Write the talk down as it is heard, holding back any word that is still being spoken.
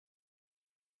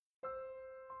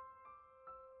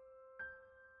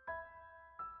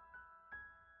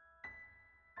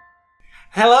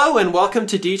Hello and welcome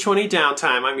to D20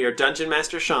 Downtime. I'm your Dungeon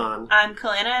Master, Sean. I'm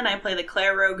Kalina and I play the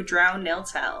Claire Rogue Drow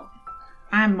Niltel.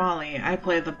 I'm Molly. I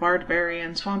play the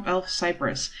Barbarian Swamp Elf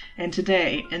Cypress, and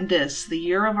today, in this, the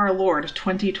year of our Lord,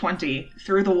 2020,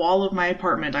 through the wall of my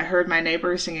apartment, I heard my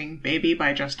neighbor singing Baby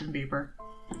by Justin Bieber.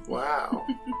 Wow.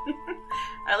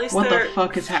 At least What the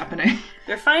fuck is happening?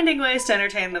 They're finding ways to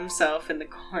entertain themselves in the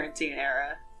quarantine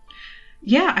era.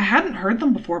 Yeah, I hadn't heard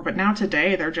them before, but now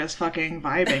today they're just fucking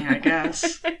vibing, I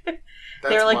guess.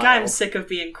 They're like, wild. I'm sick of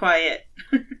being quiet.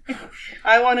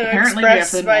 I want to Apparently we have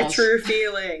express thin my walls. true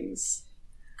feelings.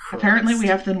 Apparently we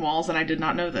have thin walls, and I did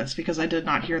not know this, because I did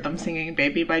not hear them singing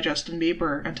Baby by Justin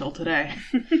Bieber until today.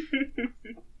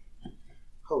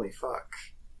 Holy fuck.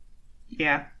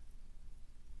 Yeah.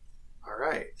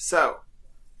 Alright, so.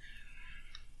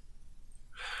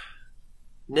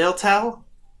 Niltel,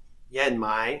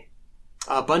 Yenmai,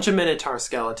 a bunch of Minotaur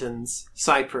skeletons,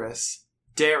 Cypress,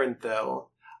 Darenthil,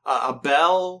 a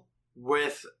bell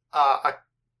with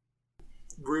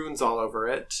runes all over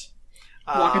it.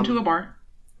 Walk into a bar.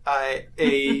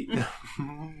 A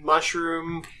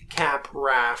mushroom cap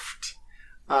raft,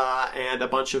 and a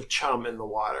bunch of chum in the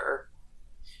water.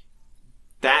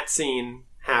 That scene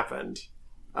happened.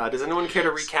 Does anyone care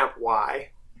to recap why?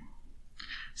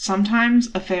 Sometimes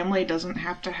a family doesn't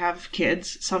have to have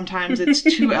kids. Sometimes it's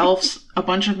two elves, a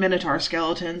bunch of Minotaur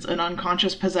skeletons, an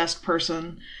unconscious possessed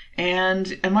person,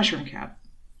 and a mushroom cap.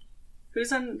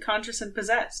 Who's unconscious and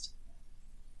possessed?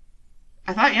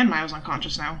 I thought Yanmai was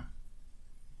unconscious now.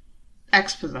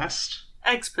 Ex-possessed.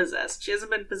 Ex-possessed. She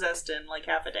hasn't been possessed in like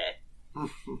half a day.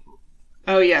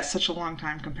 Oh yes, such a long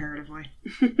time comparatively.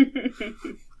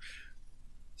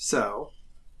 So,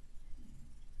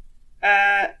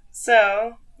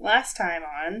 So, last time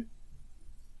on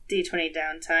D20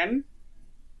 Downtime,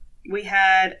 we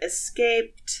had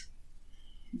escaped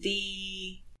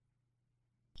the...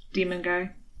 Demon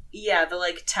guy. Yeah, the,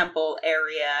 like, temple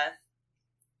area.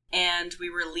 And we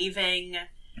were leaving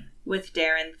with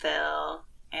Darenthil,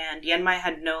 and Yenmai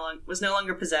was no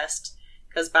longer possessed,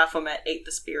 because Baphomet ate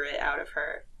the spirit out of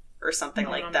her, or something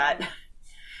like that.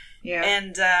 Yeah.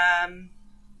 And,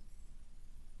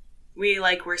 we,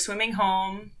 were swimming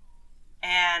home,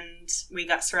 and we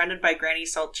got surrounded by Granny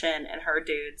Sulchin and her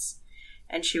dudes,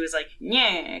 and she was like,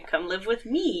 "Yeah, come live with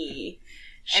me."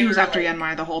 She was after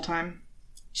Yenmai the whole time.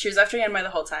 She was after Yenmai the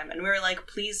whole time, and we were like,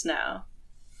 "Please no."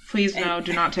 Please no,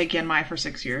 do not take Yenmai for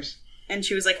 6 years. And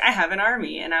she was like, "I have an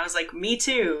army," and I was like, "Me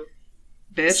too."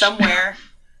 Bitch. Somewhere.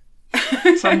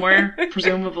 Somewhere,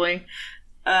 presumably.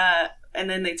 And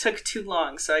then they took too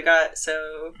long, so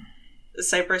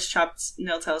Cypress chopped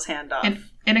Niltel's hand off.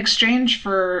 In exchange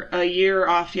for a year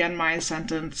off Yenmai's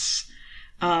sentence,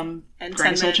 and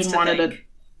Granny Sulchin wanted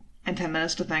and 10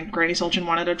 minutes to think. Granny Sulchin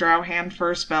wanted a drow hand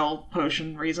for spell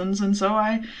potion reasons, and so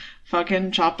I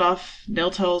fucking chopped off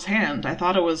Niltel's hand. I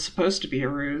thought it was supposed to be a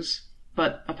ruse,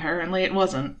 but apparently it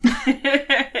wasn't.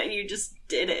 You just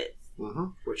did it.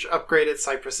 mm-hmm. Which upgraded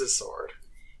Cypress's sword.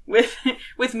 With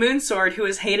Moonsword, who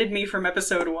has hated me from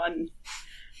episode 1.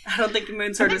 I don't think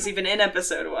Moonsword was even in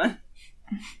episode 1.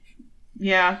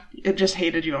 Yeah, it just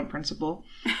hated you on principle.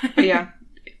 But yeah,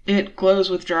 it glows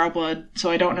with drow blood,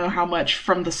 so I don't know how much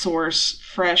from the source,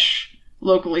 fresh,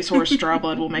 locally sourced drow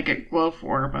blood will make it glow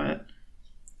for, but...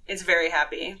 It's very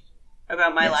happy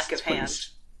about my lack of hand. Pleased.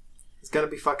 It's gonna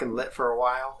be fucking lit for a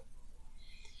while.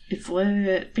 It's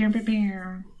lit. Beer, beer,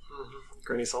 beer. Mm-hmm.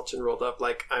 Granny Sulchin rolled up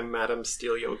like, "I'm Madam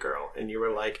Steal Yo Girl," and you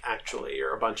were like, "Actually,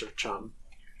 you're a bunch of chum."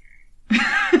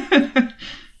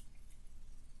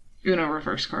 Uno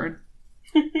reverse card.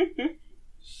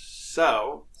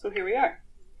 So here we are.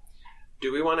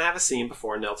 Do we want to have a scene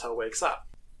before Niltel wakes up?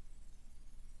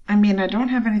 I mean, I don't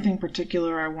have anything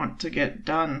particular I want to get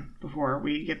done before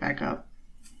we get back up.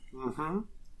 Mm-hmm.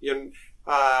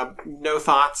 No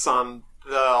thoughts on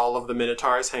all of the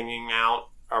Minotaurs hanging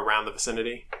out around the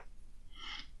vicinity?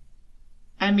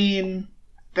 I mean,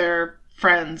 they're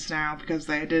friends now because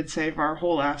they did save our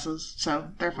whole asses,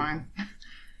 so they're fine.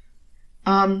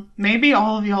 Maybe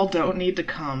all of y'all don't need to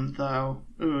come, though.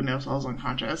 Ooh, Niltel's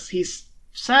unconscious.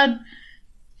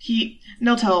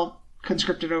 Niltel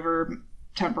conscripted over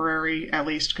temporary, at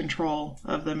least, control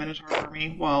of the Minotaur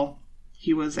army while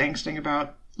he was angsting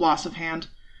about loss of hand.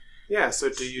 Yeah, so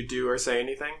do you do or say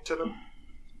anything to them?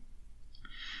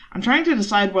 I'm trying to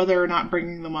decide whether or not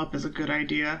bringing them up is a good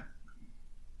idea.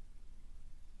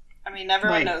 I mean,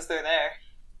 everyone knows they're there.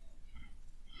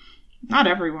 Not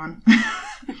everyone.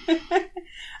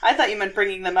 I thought you meant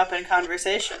bringing them up in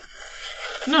conversation.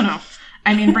 No.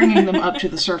 I mean, bringing them up to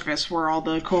the surface where all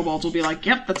the kobolds will be like,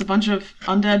 yep, that's a bunch of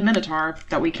undead Minotaur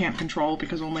that we can't control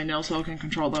because only Niltel can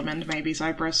control them and maybe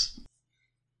Cypress.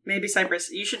 Maybe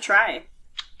Cypress, you should try.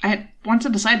 I want to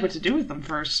decide what to do with them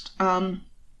first.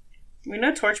 We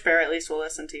know Torchbearer at least will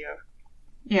listen to you.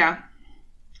 Yeah.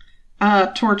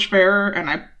 Torchbearer, and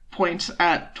I point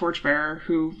at Torchbearer,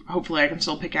 who hopefully I can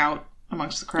still pick out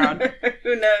amongst the crowd.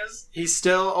 Who knows? He's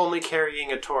still only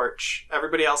carrying a torch.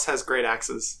 Everybody else has great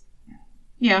axes.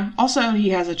 Yeah, also he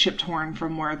has a chipped horn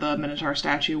from where the Minotaur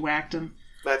statue whacked him.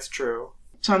 That's true.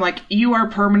 So I'm like, you are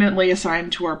permanently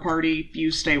assigned to our party,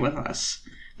 you stay with us.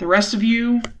 The rest of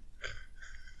you,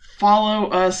 follow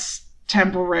us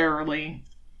temporarily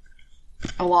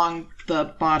along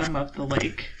the bottom of the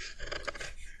lake.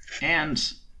 And,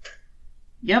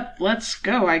 yep, let's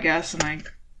go, I guess. And I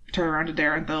turn around to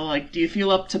Darrenthal, like, do you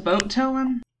feel up to boat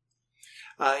towing?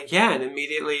 Yeah, and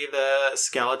immediately the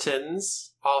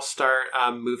skeletons all start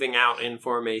moving out in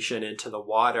formation into the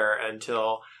water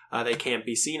until they can't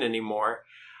be seen anymore.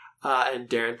 And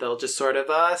Darrenthal just sort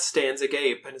of stands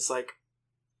agape and is like,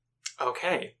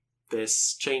 okay,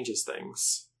 this changes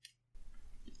things.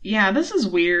 Yeah, this is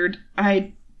weird.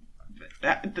 I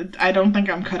don't think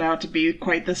I'm cut out to be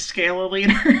quite this scale of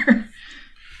leader.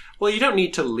 Well, you don't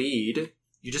need to lead.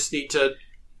 You just need to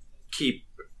keep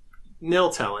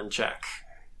Niltel in check.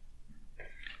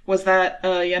 Was that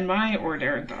Yenmai or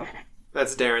Darrenthal?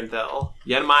 That's Darrenthal.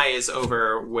 Yenmai is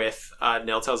over with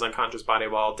Niltel's unconscious body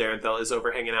while Darrenthal is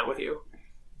over hanging out with you.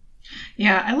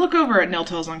 Yeah, I look over at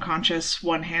Niltel's unconscious,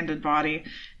 one-handed body,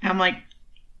 and I'm like,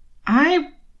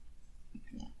 I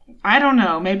don't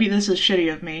know, maybe this is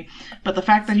shitty of me, but the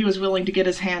fact that he was willing to get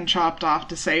his hand chopped off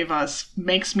to save us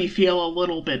makes me feel a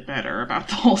little bit better about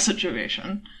the whole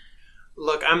situation.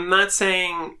 Look, I'm not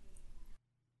saying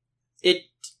it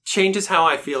changes how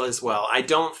I feel as well. I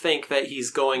don't think that he's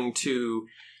going to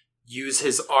use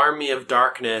his army of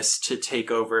darkness to take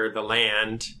over the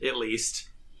land, at least.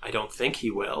 I don't think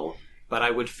he will, but I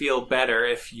would feel better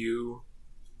if you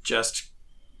just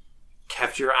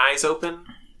kept your eyes open.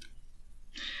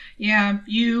 Yeah,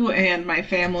 you and my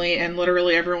family and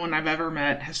literally everyone I've ever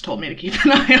met has told me to keep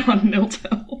an eye on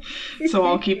Niltel. So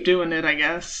I'll keep doing it, I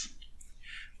guess.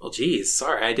 Well, geez,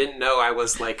 sorry, I didn't know I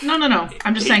was like... No.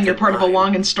 I'm just saying you're part of a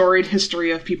long and storied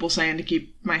history of people saying to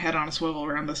keep my head on a swivel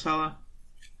around this fella.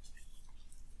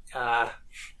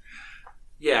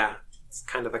 Yeah, it's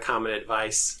kind of the common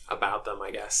advice about them, I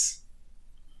guess.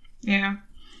 Yeah.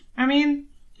 I mean,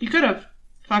 you could have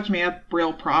fucked me up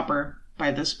real proper by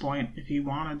this point if he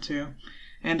wanted to.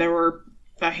 And there were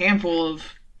a handful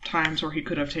of times where he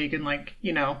could have taken, like,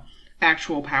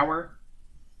 actual power.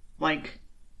 Like,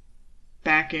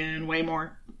 back in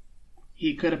Waymore.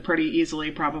 He could have pretty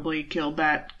easily probably killed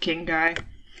that king guy.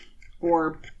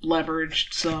 Or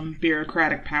leveraged some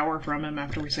bureaucratic power from him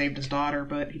after we saved his daughter,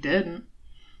 but he didn't.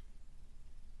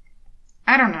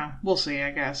 I don't know. We'll see, I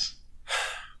guess.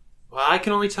 Well, I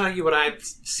can only tell you what I've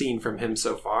seen from him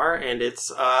so far, and it's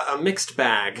a mixed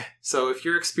bag. So if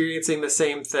you're experiencing the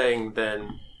same thing,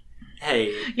 then,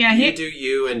 hey, you do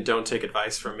you and don't take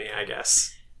advice from me, I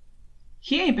guess.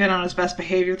 He ain't been on his best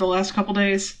behavior the last couple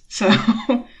days, so...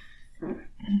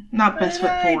 Not best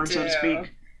foot forward, so to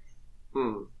speak.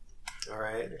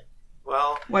 Alright.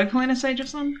 Well... What did Kalina say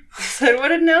just then? So what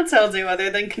did Niltel do other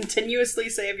than continuously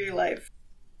save your life?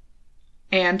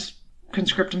 And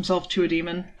conscript himself to a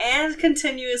demon. And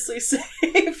continuously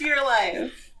save your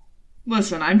life.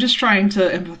 Listen, I'm just trying to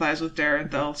empathize with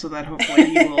Darrenthal so that hopefully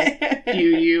he will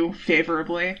view you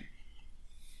favorably.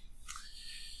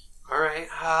 Alright,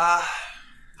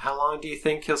 how long do you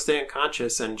think he'll stay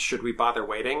unconscious, and should we bother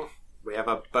waiting? We have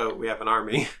a boat, we have an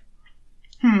army.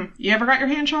 You ever got your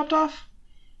hand chopped off?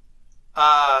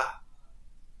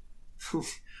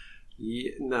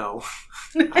 No.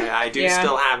 I do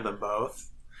still have them both.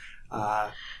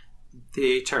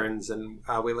 He turns and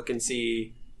we look and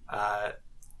see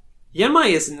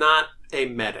Yenmai is not a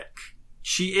medic.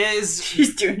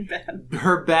 She's doing bad.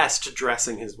 Her best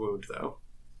dressing his wound, though.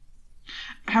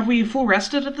 Have we full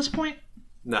rested at this point?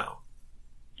 No.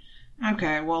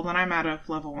 Okay, well then I'm out of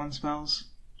level 1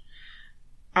 spells.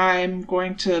 I'm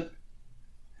going to...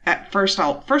 First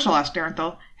I'll ask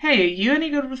Darrenthal, hey, you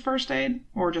any good with first aid?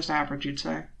 Or just average, you'd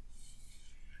say?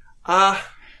 Not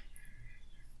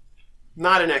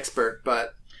an expert,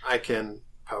 but I can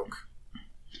poke.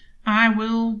 I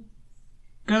will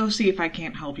go see if I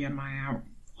can't help Yenmai out.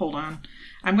 Hold on.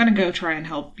 I'm gonna go try and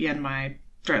help Yenmai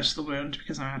dress the wound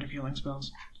because I'm out of healing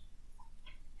spells.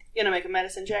 You gonna make a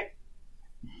medicine check?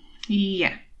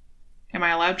 Yeah. Am I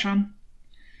allowed, Sean?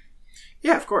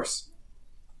 Yeah, of course.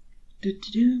 12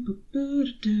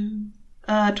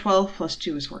 plus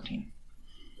 2 is 14.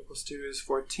 Plus 2 is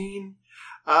 14.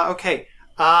 Okay.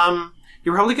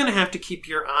 You're probably going to have to keep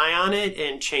your eye on it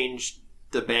and change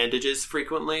the bandages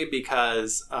frequently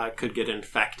because could get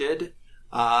infected.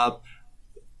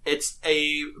 It's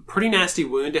a pretty nasty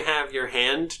wound to have your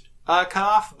hand cut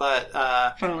off, but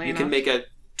you can make a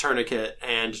tourniquet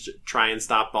and try and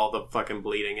stop all the fucking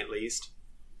bleeding at least.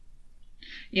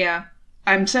 Yeah.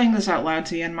 I'm saying this out loud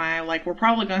to Yenmai, like, we're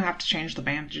probably going to have to change the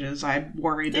bandages. I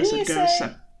worry this would go...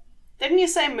 Didn't you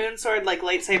say Moonsword, like,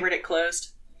 lightsabered it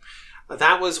closed?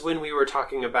 That was when we were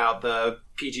talking about the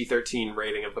PG-13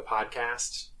 rating of the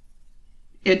podcast.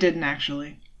 It didn't,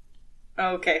 actually.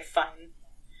 Okay, fine.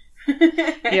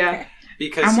 Yeah.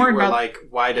 Because you were like,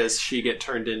 why does she get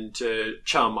turned into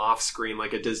Chum off-screen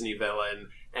like a Disney villain,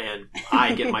 and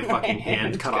I get my fucking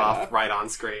hand cut off right on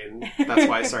screen? That's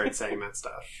why I started saying that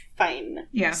stuff. Fine.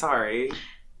 Yeah. Sorry.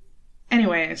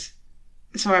 Anyways,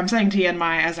 so I'm saying to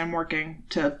Yenmai as I'm working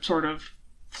to sort of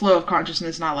flow of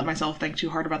consciousness, not let myself think too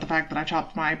hard about the fact that I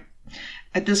chopped my,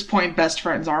 at this point, best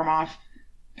friend's arm off.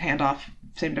 Hand off.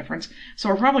 Same difference. So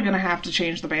we're probably going to have to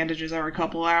change the bandages every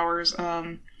couple hours.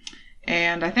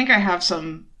 And I think I have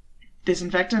some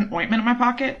disinfectant ointment in my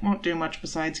pocket. Won't do much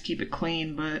besides keep it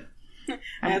clean, but...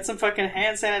 I had some fucking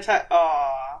hand sanitizer.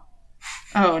 Aww.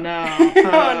 Oh, no. Oh,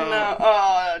 no.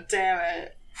 Oh, damn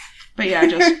it. But yeah,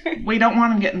 just... we don't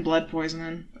want him getting blood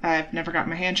poisoning. I've never got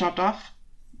my hand chopped off.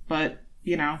 But,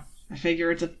 you know, I figure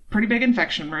it's a pretty big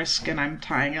infection risk, and I'm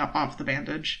tying off the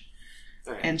bandage.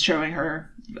 Right. And showing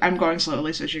her... I'm going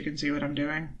slowly so she can see what I'm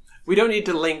doing. We don't need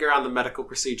to linger on the medical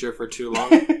procedure for too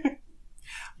long.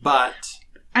 But...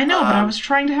 I know, but I was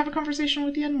trying to have a conversation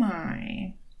with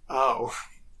Yenmai. Oh.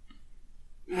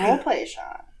 Roleplay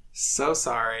shot. So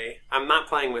sorry. I'm not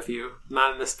playing with you.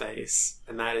 Not in the space.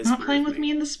 And that is not playing with me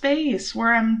in the space,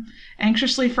 where I'm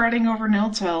anxiously fretting over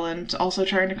Niltel and also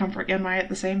trying to comfort Yenmai at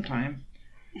the same time.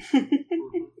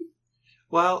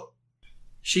 Well,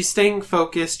 she's staying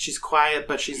focused, she's quiet,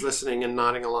 but she's listening and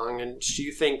nodding along. And do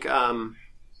you think,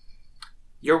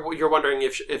 you're wondering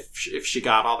if she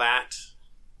got all that?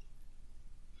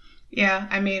 Yeah,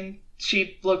 I mean,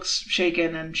 she looks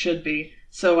shaken and should be,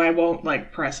 so I won't,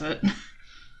 like, press it.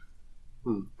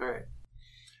 Alright.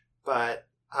 But,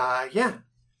 yeah.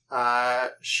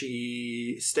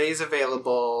 She stays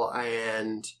available,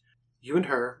 and you and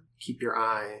her keep your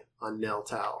eye on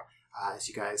Niltel as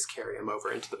you guys carry him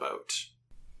over into the boat.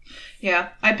 Yeah,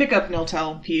 I pick up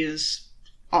Niltel. He is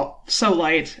so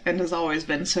light, and has always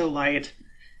been so light.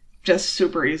 Just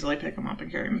super easily pick him up and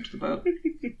carry him to the boat.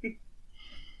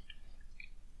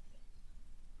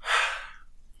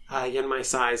 Yenmai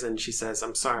sighs and she says,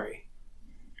 I'm sorry.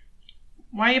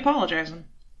 Why are you apologizing?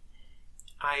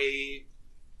 I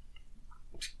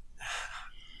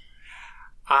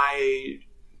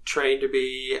trained to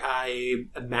be a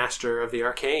master of the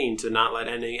arcane, to not let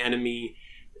any enemy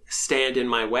stand in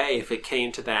my way if it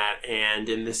came to that, and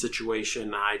in this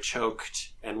situation I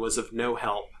choked and was of no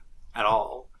help at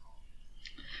all.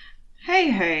 Hey,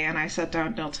 and I set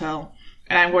down Niltel.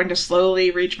 And I'm going to slowly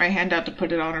reach my hand out to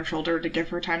put it on her shoulder to give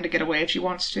her time to get away if she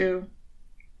wants to.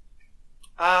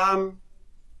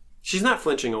 She's not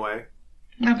flinching away.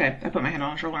 Okay, I put my hand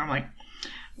on her shoulder. I'm like,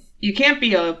 you can't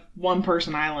be a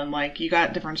one-person island. Like, you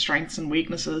got different strengths and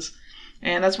weaknesses.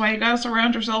 And that's why you gotta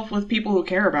surround yourself with people who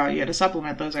care about you to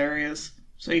supplement those areas.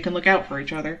 So you can look out for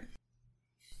each other.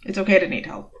 It's okay to need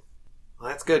help. Well,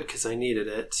 that's good, because I needed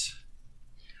it.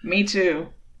 Me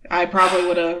too. I probably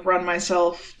would have run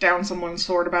myself down someone's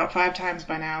sword about 5 times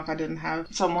by now if I didn't have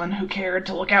someone who cared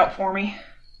to look out for me.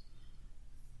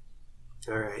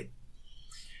 Alright.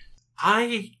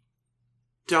 I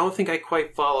don't think I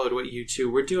quite followed what you two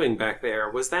were doing back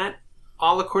there. Was that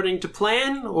all according to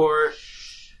plan, or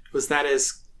was that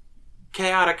as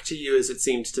chaotic to you as it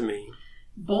seemed to me?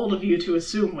 Bold of you to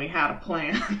assume we had a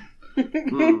plan.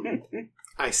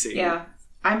 I see. Yeah.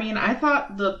 I mean, I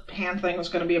thought the hand thing was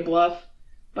going to be a bluff.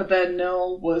 But then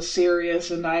Nil was serious,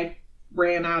 and I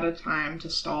ran out of time to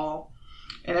stall.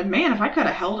 And then, man, if I could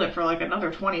have held it for like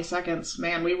another 20 seconds,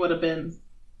 man, we would have been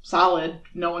solid.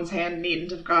 No one's hand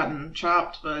needn't have gotten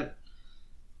chopped, but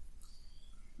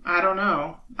I don't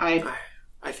know. I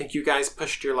think you guys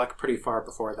pushed your luck pretty far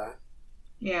before that.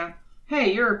 Yeah.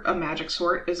 Hey, you're a magic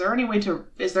sort. Is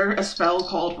there a spell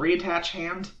called Reattach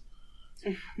Hand?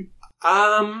 Do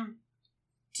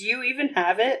you even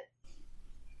have it?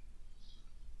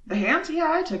 The hands?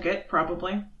 Yeah, I took it,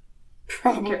 probably.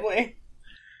 Probably.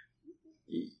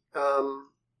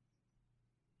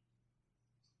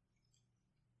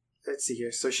 Let's see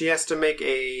here. So she has to make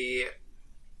a...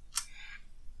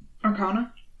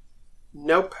 Arcana?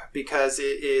 Nope, because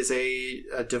it is a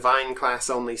divine class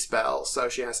only spell, so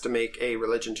she has to make a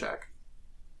religion check.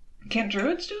 Can't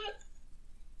druids do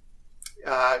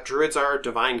it? Druids are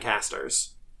divine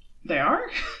casters. They are?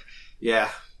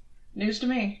 Yeah. News to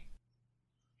me.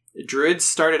 Druids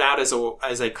started out as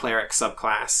a cleric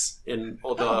subclass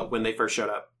when they first showed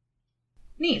up.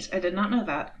 Neat. I did not know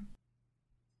that.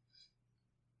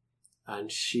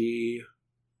 And she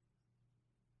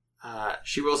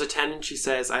rolls a 10 and she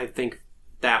says, I think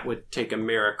that would take a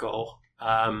miracle.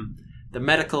 The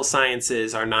medical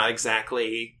sciences are not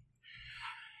exactly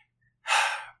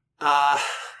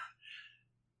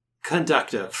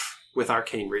conductive with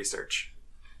arcane research.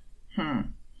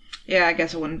 Yeah, I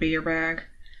guess it wouldn't be your bag.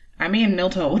 I mean,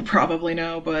 Niltel would probably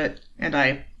know, and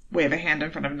I wave a hand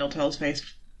in front of Niltel's face.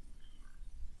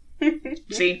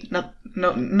 See?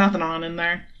 Nothing on in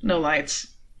there. No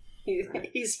lights.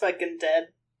 He's fucking dead.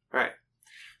 Alright.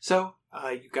 So,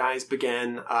 you guys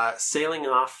begin sailing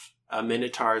off.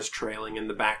 Minotaurs trailing in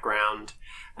the background.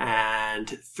 And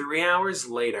 3 hours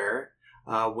later,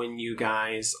 when you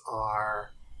guys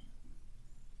are...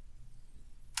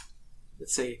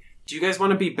 Let's see. Do you guys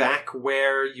want to be back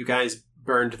where you guys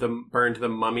burned the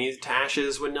mummy to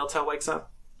ashes when Niltel wakes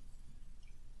up?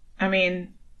 I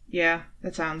mean, yeah,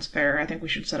 that sounds fair. I think we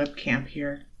should set up camp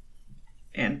here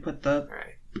and put the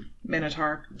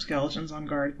Minotaur skeletons on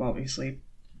guard while we sleep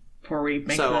before we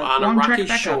make the long trek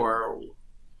back up.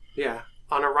 Yeah,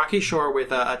 on a rocky shore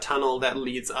with a tunnel that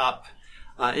leads up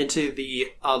into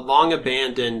the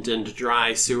long-abandoned and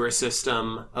dry sewer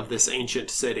system of this ancient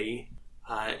city.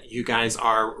 You guys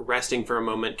are resting for a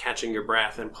moment, catching your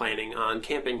breath, and planning on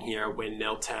camping here when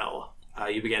Niltel,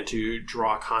 you begin to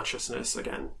draw consciousness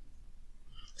again.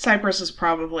 Cypress is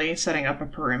probably setting up a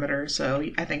perimeter, so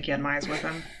I think Yenmai's with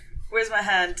him. Where's my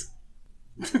hand?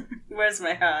 Where's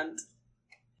my hand?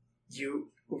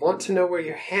 You want to know where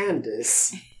your hand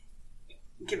is?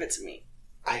 Give it to me.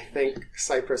 I think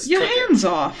Cypress Your took hand's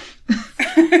off!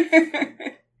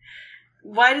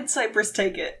 Why did Cypress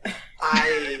take it?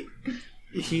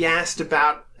 He asked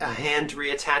about a hand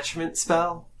reattachment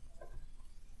spell.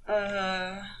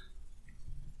 I'm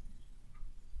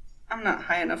not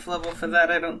high enough level for that,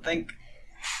 I don't think.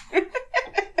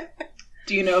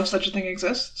 Do you know if such a thing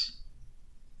exists?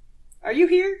 Are you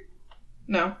here?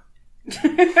 No.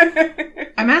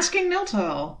 I'm asking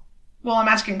Niltel. Well, I'm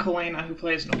asking Kalena, who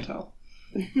plays Niltel.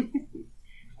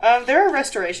 There are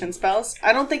restoration spells.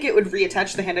 I don't think it would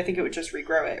reattach the hand, I think it would just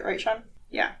regrow it, right, Sean?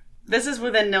 Yeah. This is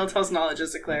within Niltel's knowledge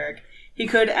as a cleric. He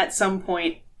could, at some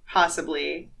point,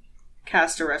 possibly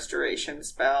cast a restoration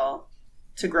spell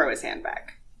to grow his hand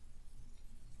back.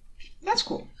 That's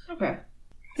cool. Okay.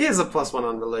 He has a +1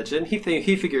 on religion. He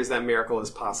figures that miracle is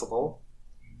possible.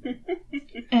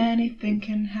 Anything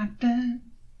can happen.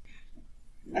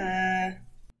 Where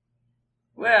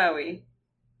are we?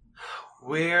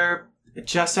 We're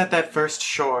just at that first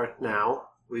shore now.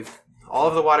 All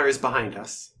of the water is behind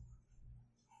us.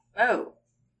 Oh.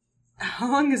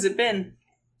 How long has it been?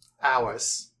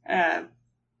 Hours.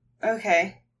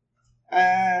 Okay.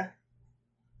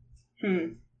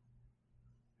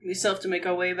 We still have to make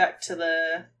our way back to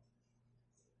the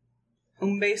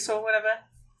home base or whatever?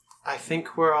 I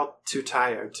think we're all too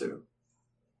tired to.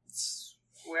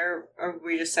 Where are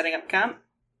we just setting up camp?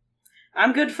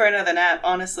 I'm good for another nap,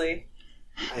 honestly.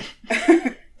 I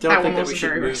don't think that we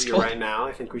should move you right now.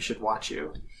 I think we should watch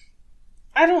you.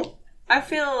 I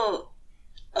feel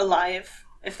alive,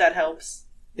 if that helps.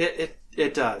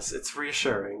 It does. It's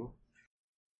reassuring.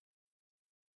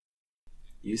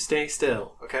 You stay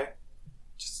still, okay?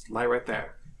 Just lie right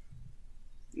there.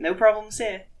 No problems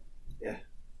here. Yeah.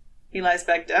 He lies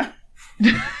back down.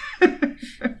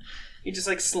 He just,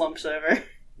 slumps over.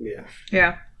 Yeah.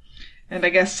 Yeah. And I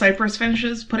guess Cypress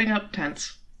finishes putting up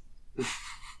tents.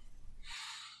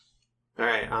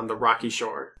 Alright, on the rocky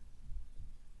shore.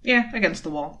 Yeah, against the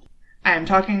wall. I am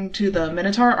talking to the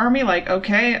Minotaur army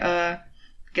okay,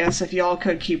 guess if y'all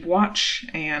could keep watch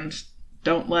and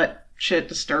don't let shit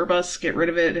disturb us, get rid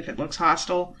of it if it looks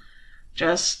hostile.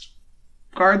 Just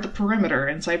guard the perimeter,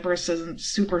 and Cypress isn't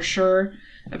super sure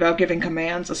about giving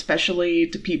commands, especially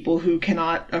to people who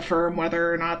cannot affirm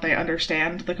whether or not they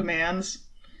understand the commands.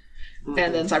 Mm-hmm.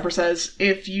 And then Cypress says,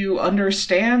 if you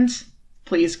understand,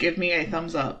 please give me a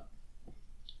thumbs up.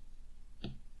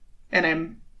 And I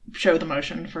show the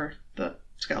motion for the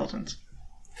skeletons.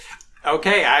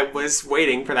 Okay, I was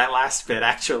waiting for that last bit,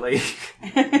 actually.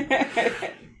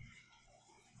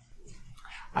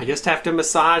 I just have to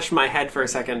massage my head for a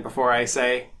second before I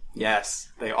say,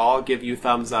 yes, they all give you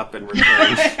thumbs up in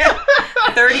return.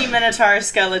 30 Minotaur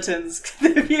skeletons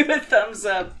give you a thumbs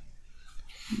up.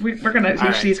 We're going to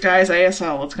teach these guys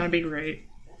ASL. It's going to be great.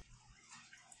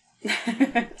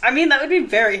 I mean, that would be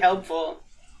very helpful.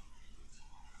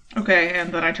 Okay,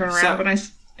 and then I turn around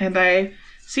and I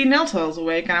see Niltel's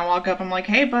awake, and I walk up, I'm like,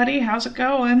 hey, buddy, how's it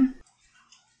going?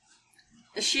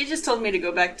 She just told me to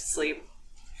go back to sleep.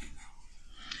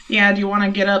 Yeah, do you want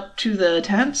to get up to the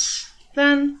tents,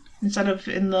 then, instead of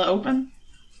in the open?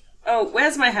 Oh,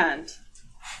 where's my hand?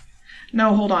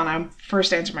 No, hold on, I'm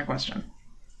first answer my question.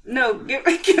 No, give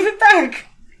it back!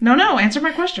 No, answer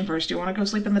my question first. Do you want to go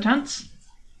sleep in the tents?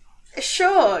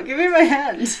 Sure, give me my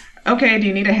hand. Okay, do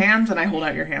you need a hand? And I hold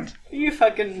out your hand. You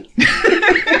fucking...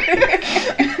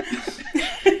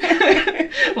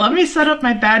 Let me set up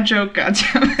my bad joke,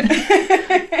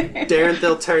 goddammit.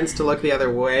 Darenthil turns to look the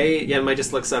other way. Yenmai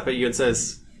just looks up at you and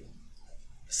says,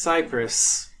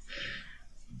 Cypress.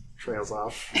 Trails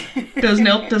off. Does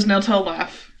Niltel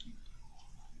laugh?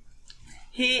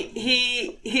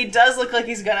 He does look like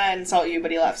he's gonna insult you, but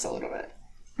he laughs a little bit.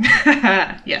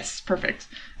 Yes, perfect.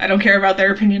 I don't care about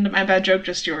their opinion of my bad joke,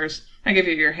 just yours. I give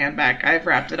you your hand back. I've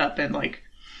wrapped it up and,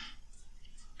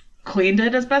 cleaned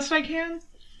it as best I can.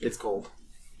 It's cold.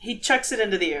 He chucks it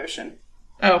into the ocean.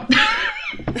 Oh.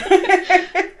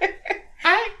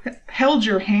 I held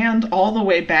your hand all the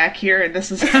way back here, and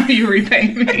this is how you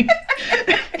repay me.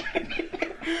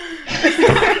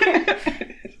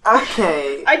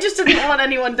 Okay. I just didn't want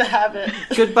anyone to have it.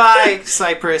 Goodbye,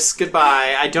 Cypress.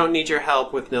 Goodbye. I don't need your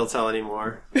help with Niltel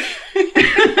anymore.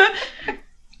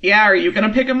 Yeah, are you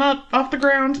gonna pick him up off the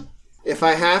ground? If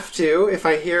I have to, if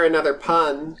I hear another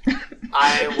pun,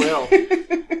 I will.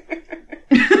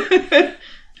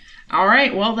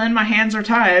 Alright, well then my hands are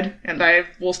tied, and I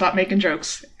will stop making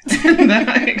jokes. And then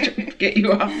I get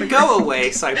you off the ground. Go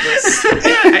away, Cypress.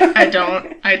 I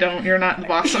don't. You're not the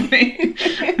boss of me.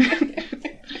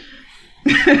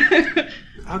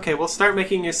 Okay, well, start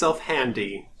making yourself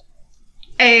handy.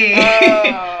 Hey!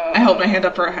 I hold my hand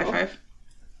up for a high five.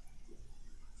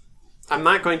 I'm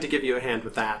not going to give you a hand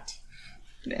with that.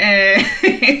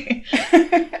 Hey.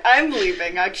 I'm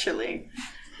leaving, actually.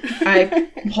 I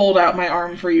hold out my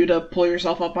arm for you to pull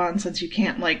yourself up on, since you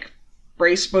can't,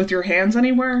 brace both your hands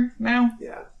anywhere now.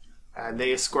 Yeah. And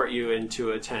they escort you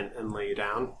into a tent and lay you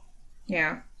down.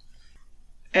 Yeah.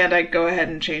 And I go ahead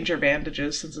and change your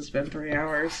bandages, since it's been 3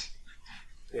 hours.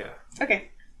 Yeah. Okay.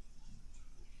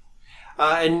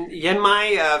 And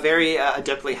Yenmai very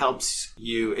adeptly helps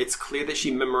you. It's clear that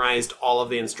she memorized all of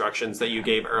the instructions that you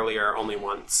gave earlier only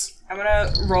once. I'm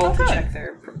gonna roll to check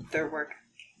their work.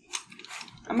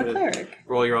 I'm a cleric.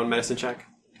 Roll your own medicine check.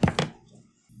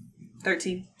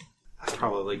 13. That's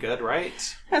probably good,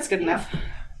 right? That's good enough.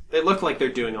 They look like they're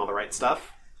doing all the right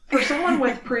stuff. For someone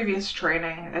with previous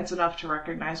training, it's enough to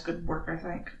recognize good work, I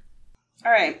think.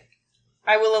 Alright.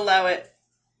 I will allow it.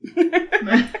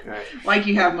 Alright. Like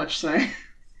you have much say.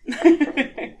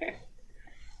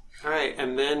 Alright,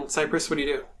 and then, Cypress, what do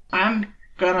you do? I'm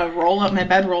gonna roll up my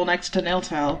bedroll next to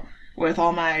Niltel with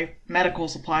all my medical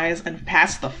supplies and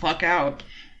pass the fuck out.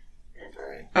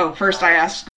 Alright. Oh, first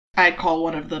I call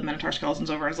one of the Minotaur skeletons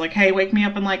over and was like, hey, wake me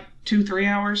up in 2-3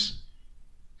 hours.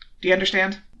 Do you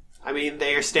understand? I mean,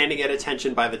 they are standing at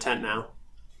attention by the tent now.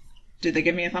 Did they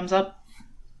give me a thumbs up?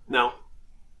 No.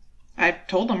 I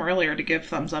told them earlier to give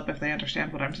thumbs up if they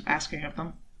understand what I'm asking of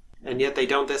them. And yet they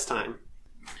don't this time.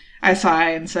 I sigh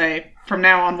and say, from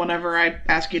now on, whenever I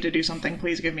ask you to do something,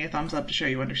 please give me a thumbs up to show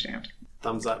you understand.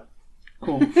 Thumbs up.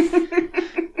 Cool.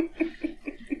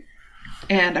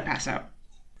 And I pass out.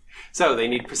 So, they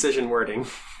need precision wording.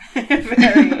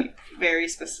 Very, very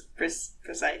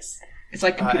precise. It's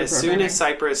like computer As soon programming. as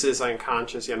Cypress is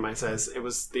unconscious, Yenmai says, it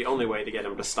was the only way to get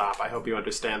him to stop. I hope you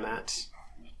understand that.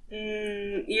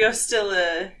 You're still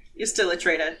a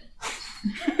traitor.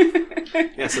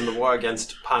 Yes, in the war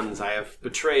against puns, I have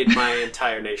betrayed my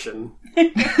entire nation.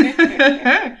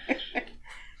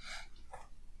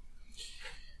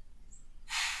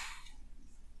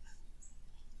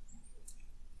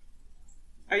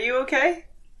 Are you okay?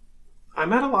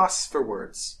 I'm at a loss for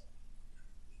words.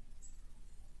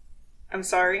 I'm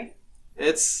sorry.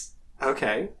 It's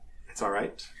okay. It's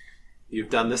alright. You've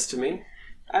done this to me.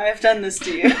 I have done this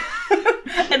to you.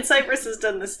 And Cypress has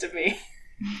done this to me.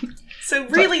 So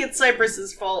really it's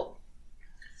Cypress's fault.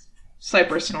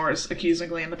 Cypress snores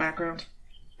accusingly in the background.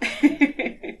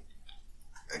 Can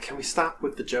we stop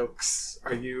with the jokes?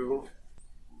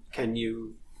 Can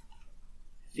you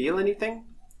feel anything?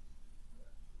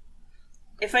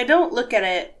 If I don't look at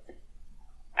it,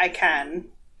 I can.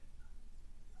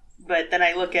 But then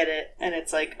I look at it and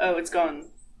it's like, oh, it's gone.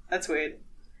 That's weird.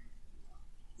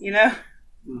 You know?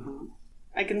 Mm-hmm.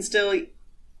 I can still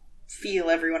feel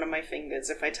every one of my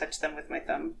fingers if I touch them with my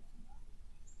thumb.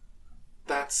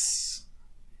 That's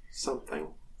something.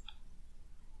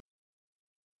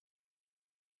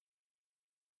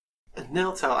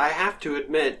 Niltel, I have to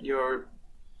admit, your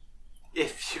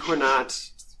if you were not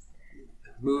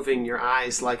moving your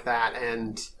eyes like that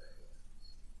and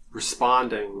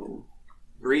responding,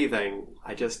 breathing,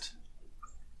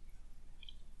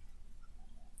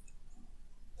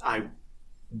 I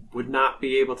would not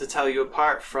be able to tell you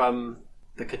apart from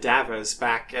the cadavers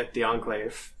back at the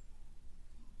Enclave.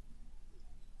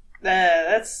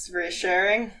 That's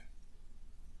reassuring.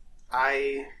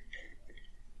 Are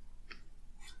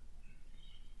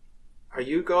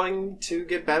you going to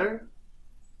get better?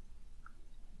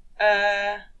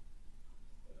 I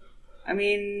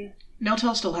mean...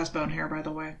 Niltel still has bone hair, by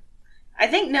the way. I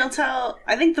think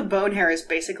the bone hair is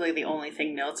basically the only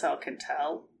thing Niltel can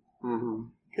tell. Mm-hmm.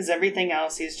 Because everything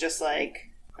else, he's just like,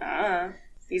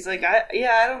 He's like, I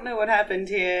don't know what happened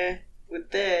here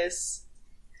with this,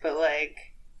 but, like,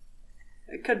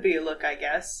 it could be a look, I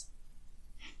guess.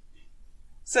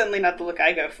 Certainly not the look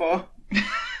I go for.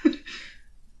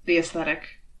 The aesthetic.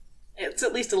 It's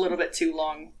at least a little bit too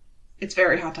long. It's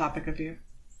very Hot Topic of you.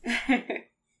 I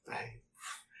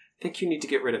think you need to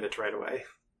get rid of it right away.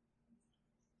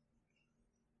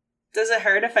 Does it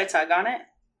hurt if I tug on it?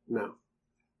 No.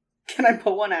 Can I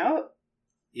pull one out?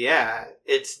 Yeah,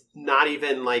 it's not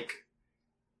even like...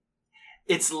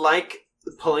 It's like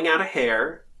pulling out a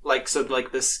hair. Like, so,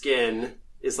 like, the skin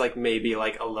is, like, maybe,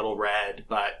 like, a little red,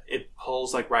 but it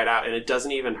pulls, like, right out, and it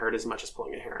doesn't even hurt as much as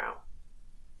pulling a hair out.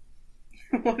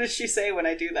 What does she say when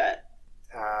I do that?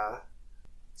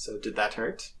 So did that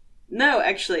hurt? No,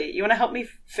 actually. You want to help me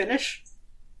finish?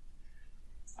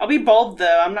 I'll be bald,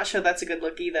 though. I'm not sure that's a good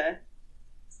look either.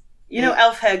 You know,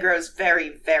 elf hair grows very,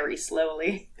 very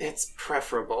slowly. It's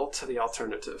preferable to the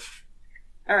alternative.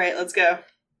 Alright, let's go.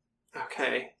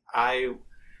 Okay, I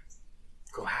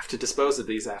will have to dispose of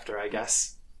these after, I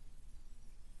guess.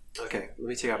 Okay, let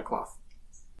me take out a cloth.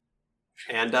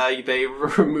 And they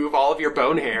remove all of your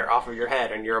bone hair off of your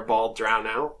head, and you're a bald drow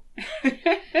now.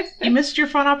 You missed your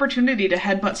fun opportunity to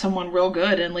headbutt someone real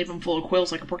good and leave them full of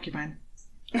quills like a porcupine.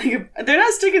 They're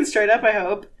not sticking straight up, I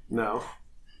hope. No.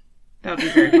 That would be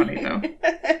very funny, though.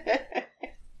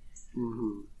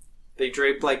 Mm-hmm. They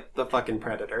drape like the fucking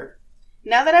Predator.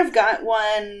 Now that I've got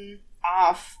one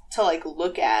off to, like,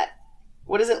 look at,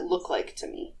 what does it look like to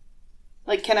me?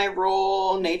 Like, can I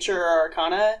roll nature or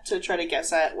arcana to try to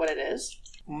guess at what it is?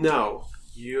 No.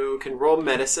 You can roll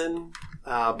medicine,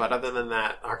 but other than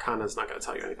that, arcana's not going to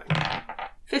tell you anything.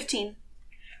 15.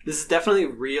 This is definitely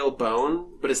real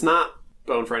bone, but it's not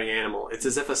bone for any animal. It's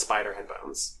as if a spider had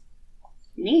bones.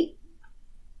 Neat.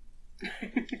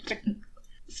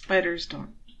 Spiders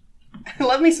don't. I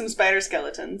love me some spider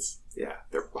skeletons. Yeah,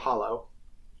 they're hollow.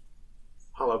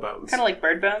 Hollow bones. Kind of like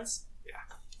bird bones.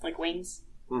 Yeah. Like wings.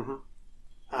 Mm-hmm.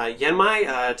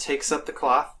 Yenmai takes up the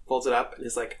cloth, folds it up, and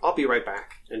is like, I'll be right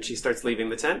back. And she starts leaving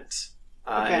the tent,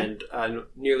 Okay. and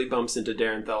nearly bumps into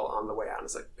Darenthal on the way out and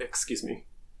is like, excuse me.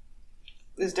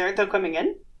 Is Darenthal coming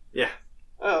in? Yeah.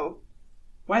 Oh.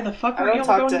 Why the fuck I are don't you all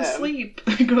talk going to to him. sleep?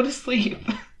 Go to sleep.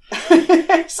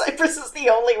 Cypress is the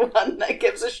only one that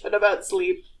gives a shit about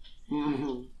sleep.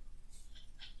 Mm-hmm.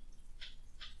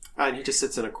 And he just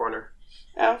sits in a corner.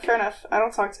 Oh, fair enough. I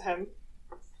don't talk to him.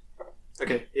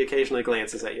 Okay, he occasionally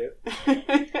glances at you.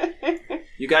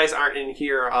 You guys aren't in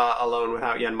here alone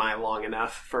without Yenmai long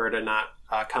enough for her to not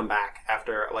come back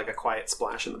after, like, a quiet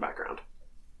splash in the background.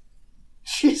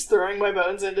 She's throwing my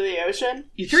bones into the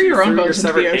ocean? You threw your own bones into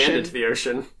severed the hand ocean. into the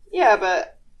ocean. Yeah,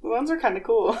 but the bones are kind of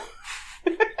cool.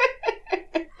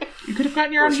 You could have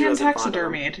gotten your own she hand wasn't fond of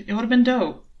taxidermied. It would have been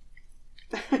dope.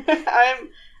 I'm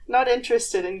not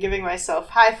interested in giving myself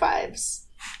high fives.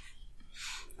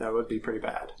 That would be pretty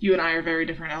bad. You and I are very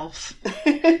different elves.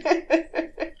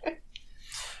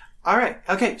 Alright,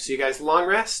 okay, so you guys long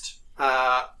rest. You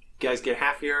guys get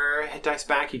half your hit dice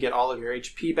back. You get all of your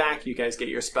HP back. You guys get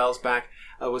your spells back.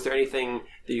 Was there anything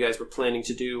that you guys were planning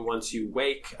to do once you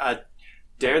wake?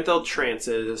 Darenthal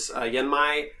trances.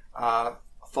 Yenmai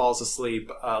falls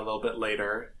asleep a little bit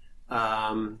later.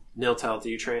 Niltel, do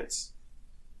you trance?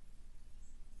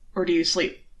 Or do you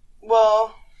sleep?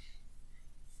 Well,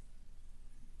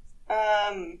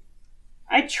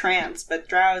 I trance, but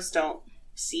drows don't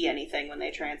see anything when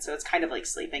they trance, so it's kind of like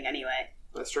sleeping anyway.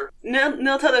 That's true.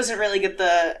 Niltel doesn't really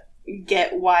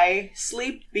get why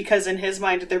sleep, because in his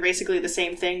mind they're basically the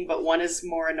same thing, but one is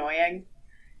more annoying.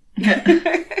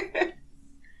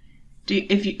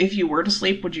 If you were to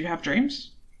sleep, would you have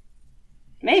dreams?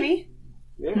 Maybe.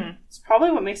 Yeah. It's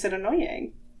probably what makes it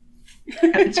annoying.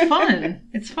 It's fun.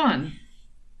 It's fun.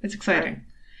 It's exciting. Right.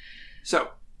 So,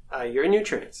 you're in your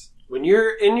trance. When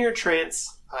you're in your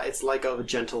trance, it's like a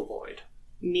gentle void.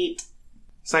 Neat.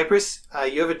 Cypress,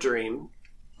 you have a dream.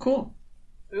 Cool.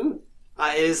 Ooh.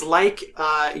 It is like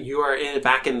you are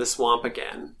back in the swamp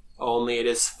again, only it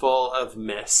is full of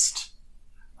mist.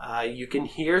 You can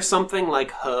hear something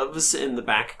like hooves in the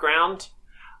background,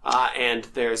 and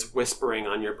there's whispering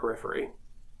on your periphery.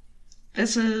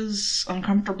 This is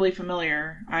uncomfortably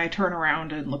familiar. I turn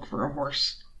around and look for a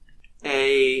horse.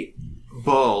 A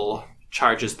bull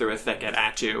charges through a thicket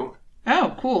at you.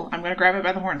 Oh, cool. I'm going to grab it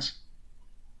by the horns.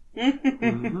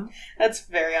 Mm-hmm. That's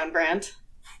very on brand.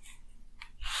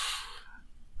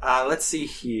 Let's see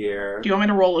here. Do you want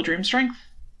me to roll a dream strength?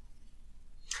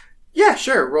 Yeah,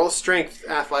 sure. Roll strength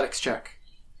athletics check.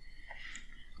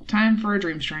 Time for a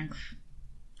dream strength.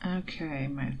 Okay,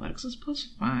 my athletics is +5,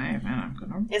 and I'm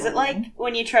going to roll. Is it like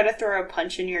when you try to throw a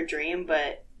punch in your dream,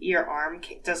 but your arm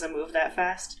doesn't move that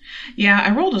fast? Yeah,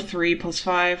 I rolled a 3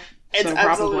 +5. It's so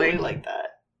absolutely probably like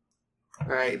that.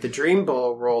 Alright, the dream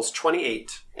bull rolls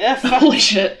 28. Holy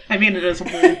shit. I mean, it is a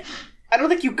bull. I don't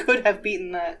think you could have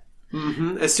beaten that.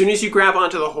 Mm-hmm. As soon as you grab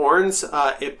onto the horns,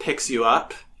 it picks you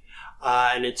up,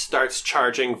 and it starts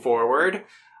charging forward.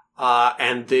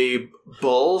 And the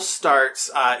bull starts,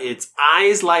 its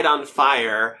eyes light on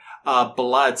fire,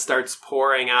 blood starts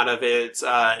pouring out of its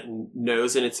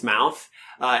nose and its mouth,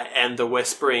 and the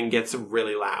whispering gets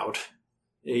really loud.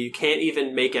 You can't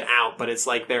even make it out, but it's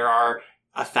like there are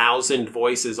 1,000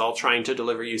 voices all trying to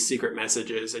deliver you secret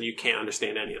messages, and you can't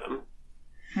understand any of them.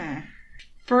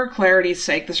 For clarity's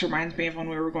sake, this reminds me of when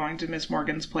we were going to Miss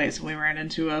Morgan's place and we ran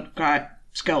into a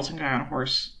skeleton guy on a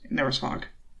horse, and there was fog.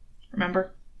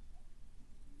 Remember?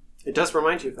 It does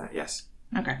remind you of that, yes.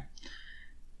 Okay.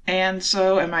 And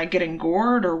so, am I getting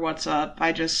gored, or what's up?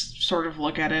 I just sort of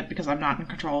look at it because I'm not in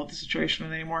control of the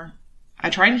situation anymore. I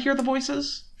try to hear the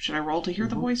voices. Should I roll to hear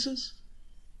the voices?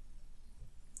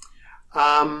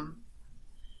 No.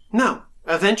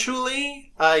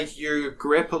 Eventually, your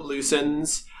grip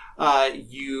loosens.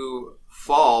 You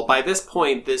fall. By this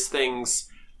point,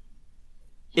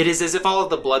 it is as if all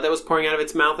of the blood that was pouring out of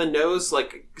its mouth and nose,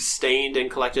 stained and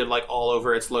collected, all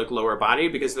over its lower body,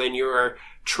 because then you are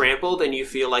trampled and you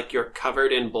feel like you're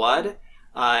covered in blood,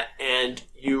 and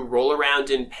you roll around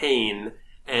in pain,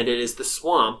 and it is the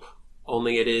swamp,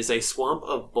 only it is a swamp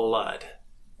of blood.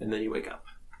 And then you wake up.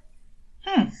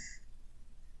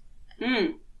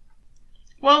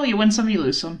 Well, you win some, you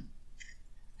lose some.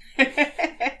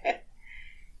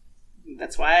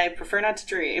 That's why I prefer not to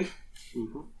dream.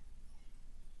 Mm-hmm.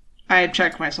 I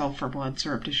check myself for blood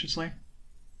surreptitiously.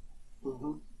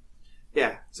 Mm-hmm.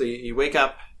 Yeah, so you wake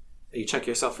up, you check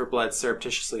yourself for blood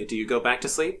surreptitiously. Do you go back to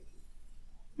sleep?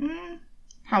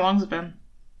 How long's it been?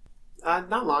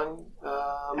 Not long.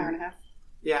 Hour and a half.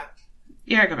 Yeah.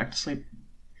 Yeah, I go back to sleep.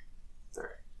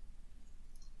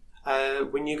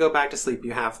 Alright. When you go back to sleep,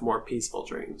 you have more peaceful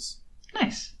dreams.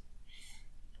 Nice.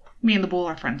 Me and the bull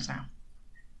are friends now.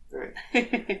 Alright.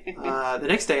 The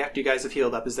next day, after you guys have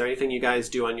healed up, is there anything you guys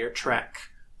do on your trek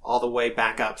all the way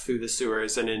back up through the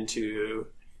sewers and into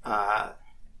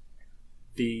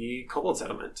the kobold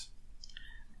settlement?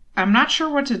 I'm not sure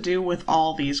what to do with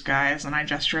all these guys, and I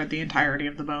gesture at the entirety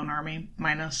of the Bone Army,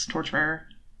 minus Torchbearer.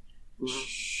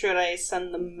 Should I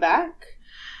send them back?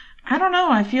 I don't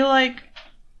know. I feel like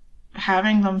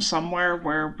having them somewhere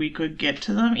where we could get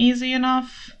to them easy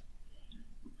enough,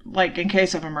 in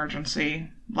case of emergency,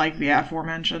 like the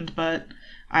aforementioned, but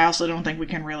I also don't think we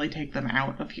can really take them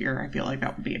out of here. I feel like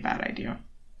that would be a bad idea.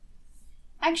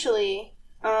 Actually,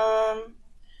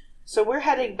 so we're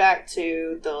heading back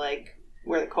to the,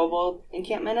 where the kobold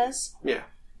encampment is? Yeah.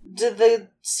 Do the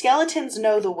skeletons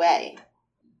know the way?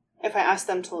 If I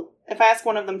ask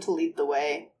one of them to lead the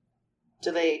way,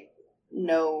 do they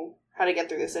know how to get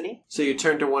through the city? So you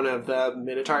turn to one of the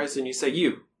minotaurs and you say,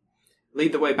 "You,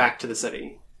 lead the way back to the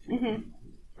city." Mm-hmm.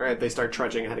 Alright, they start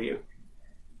trudging ahead of you.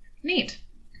 Neat.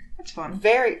 That's fun.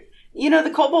 Very.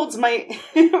 The kobolds might...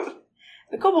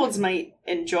 the kobolds might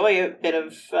enjoy a bit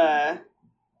of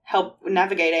help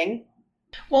navigating.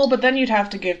 Well, but then you'd have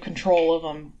to give control of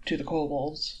them to the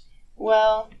kobolds.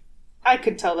 Well, I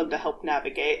could tell them to help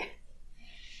navigate.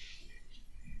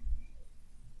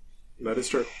 That is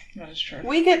true. That is true.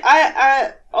 We could...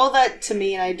 all that to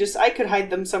me, and I could hide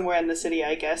them somewhere in the city,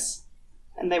 I guess.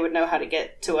 And they would know how to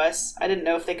get to us. I didn't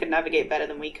know if they could navigate better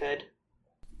than we could.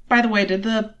 By the way, did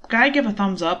the guy give a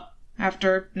thumbs up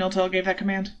after Niltel gave that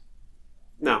command?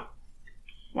 No.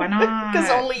 Why not? Because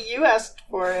only you asked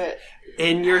for it.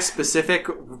 In your specific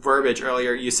verbiage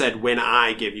earlier, you said, "when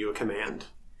I give you a command."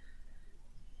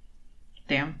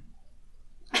 Damn.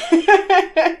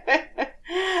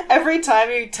 Every time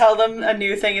you tell them a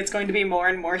new thing, it's going to be more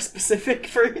and more specific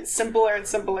for simpler and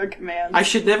simpler commands. I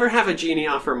should never have a genie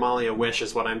offer Molly a wish,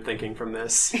 is what I'm thinking from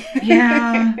this.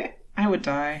 Yeah, I would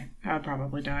die. I would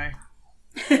probably die.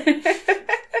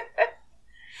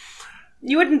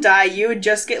 You wouldn't die. You would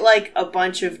just get, like, a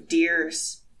bunch of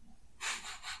deers.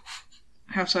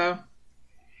 How so?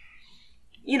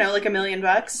 You know, like $1 million.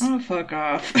 Oh, fuck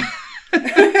off.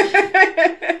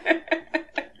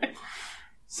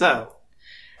 So,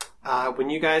 as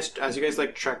you guys,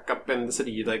 like, trek up in the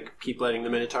city, you, like, keep letting the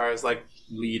Minotaurs, like,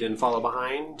 lead and follow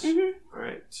behind? Mm-hmm.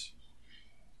 Alright.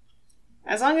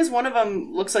 As long as one of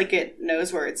them looks like it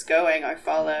knows where it's going, I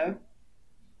follow.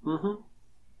 Mm-hmm.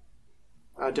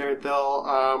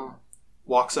 Darenthil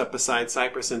walks up beside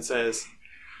Cypress and says,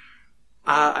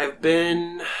 I've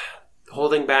been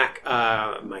holding back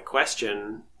my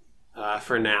question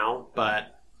for now,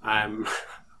 but I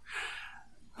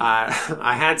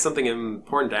had something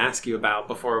important to ask you about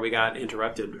before we got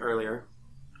interrupted earlier.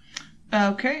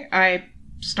 Okay, I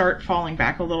start falling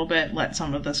back a little bit, let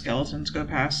some of the skeletons go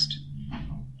past.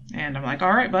 And I'm like,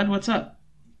 alright, bud, what's up?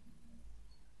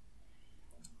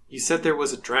 You said there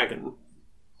was a dragon.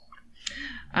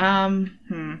 Can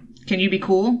you be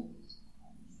cool?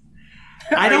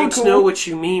 I don't know what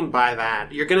you mean by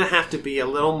that. You're gonna have to be a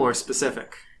little more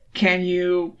specific. Can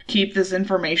you keep this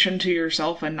information to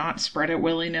yourself and not spread it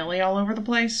willy-nilly all over the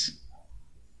place?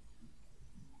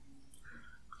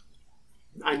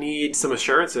 I need some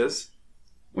assurances.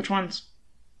 Which ones?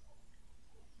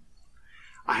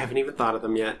 I haven't even thought of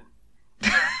them yet.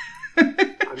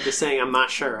 I'm just saying I'm not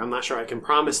sure. I'm not sure I can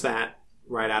promise that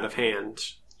right out of hand.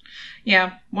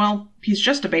 Yeah, well, he's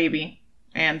just a baby,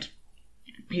 and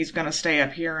he's gonna stay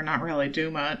up here and not really do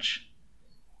much.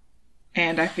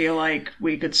 And I feel like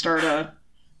we could start a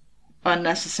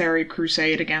unnecessary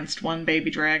crusade against one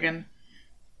baby dragon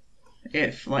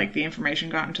if, like, the information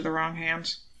got into the wrong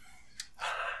hands.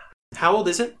 How old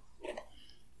is it?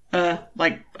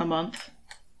 Like a month.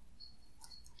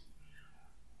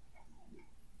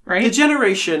 Right? The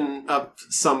generation of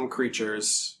some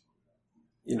creatures,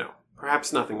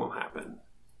 perhaps nothing will happen.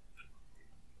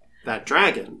 That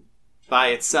dragon, by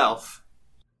itself,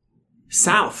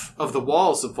 south of the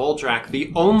walls of Voldrak,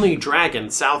 the only dragon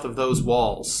south of those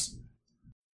walls.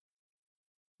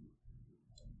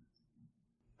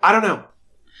 I don't know.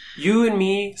 You and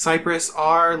me, Cypress,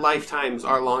 our lifetimes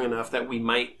are long enough that we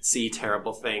might see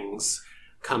terrible things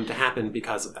come to happen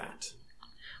because of that.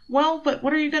 Well, but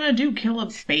what are you gonna do? Kill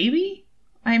a baby?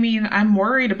 I mean, I'm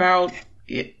worried about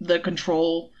the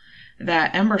control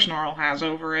that Embersnarl has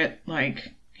over it.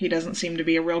 Like, he doesn't seem to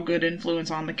be a real good influence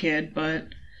on the kid, but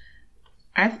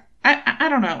I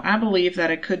don't know. I believe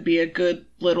that it could be a good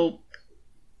little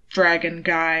dragon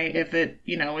guy if it,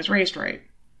 is raised right.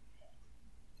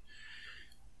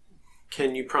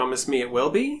 Can you promise me it will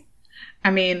be?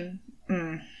 I mean,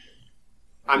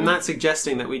 I'm not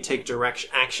suggesting that we take direct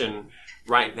action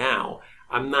right now.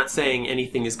 I'm not saying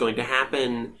anything is going to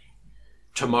happen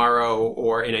tomorrow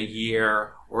or in a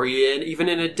year or even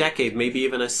in a decade, maybe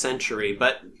even a century,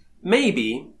 but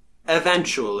maybe,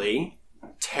 eventually,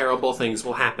 terrible things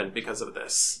will happen because of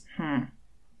this. I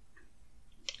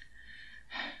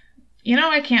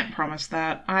can't promise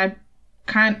that.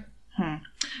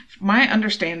 My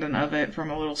understanding of it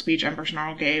from a little speech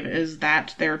Embersnarl gave is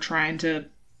that they're trying to...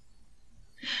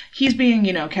 He's being,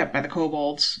 kept by the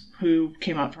kobolds who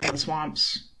came up from the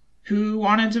swamps, who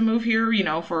wanted to move here,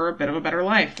 for a bit of a better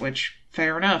life, which,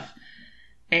 fair enough.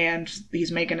 And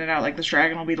he's making it out like this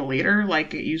dragon will be the leader,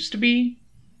 like it used to be.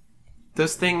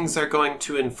 Those things are going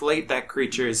to inflate that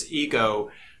creature's ego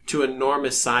to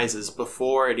enormous sizes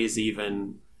before it is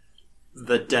even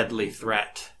the deadly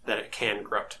threat that it can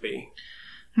grow up to be.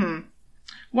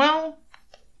 Well,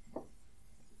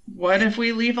 what if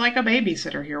we leave, like, a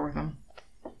babysitter here with him?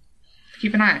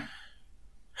 Keep an eye.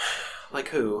 Like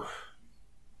who?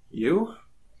 You?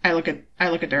 I look at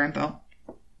Darenthil.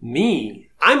 Me?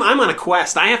 I'm on a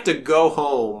quest. I have to go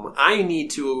home. I need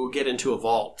to get into a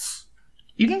vault.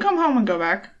 You can come home and go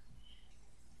back.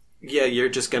 Yeah, you're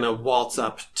just gonna waltz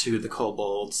up to the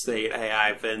kobolds.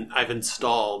 I've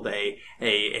installed a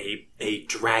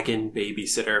dragon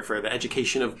babysitter for the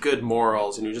education of good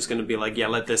morals, and you're just gonna be like, yeah,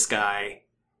 let this guy,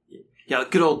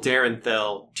 good old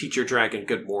Darenthil, teach your dragon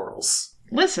good morals.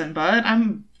 Listen, bud,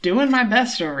 I'm doing my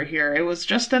best over here. It was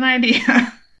just an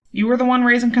idea. You were the one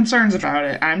raising concerns about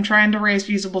it. I'm trying to raise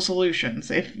feasible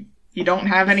solutions. If you don't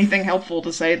have anything helpful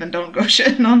to say, then don't go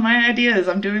shitting on my ideas.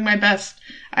 I'm doing my best.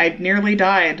 I nearly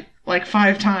died, like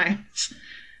 5 times.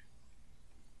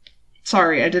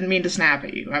 Sorry, I didn't mean to snap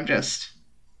at you. I'm just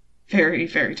very,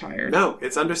 very tired. No,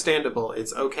 it's understandable.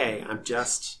 It's okay. I'm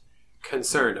just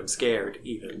concerned. I'm scared,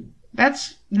 even.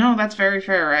 That's very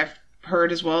fair. I've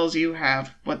heard as well as you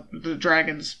have what the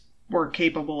dragons were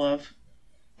capable of.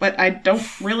 But I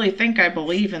don't really think I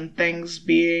believe in things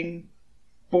being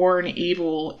born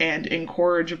evil and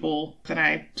incorrigible. Then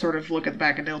I sort of look at the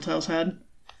back of Niltail's head.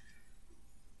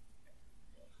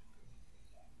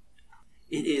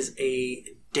 It is a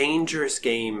dangerous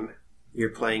game you're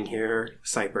playing here,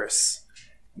 Cypress.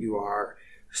 You are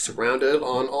surrounded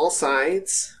on all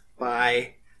sides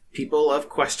by people of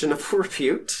questionable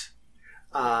repute,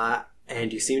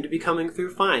 and you seem to be coming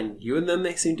through fine. You and them,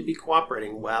 they seem to be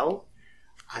cooperating well.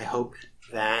 I hope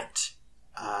that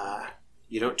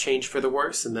you don't change for the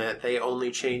worse and that they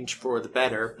only change for the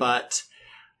better, but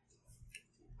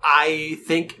I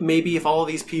think maybe if all of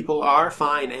these people are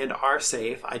fine and are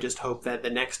safe, I just hope that the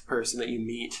next person that you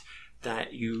meet,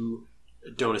 that you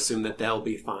don't assume that they'll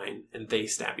be fine and they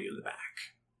stab you in the back.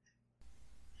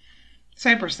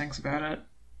 Cypress thinks about it.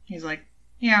 He's like,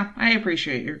 yeah, I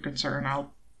appreciate your concern.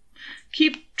 I'll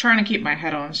keep trying to keep my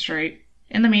head on straight.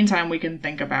 In the meantime, we can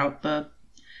think about the,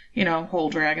 whole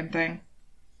dragon thing.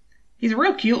 He's a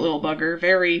real cute little bugger,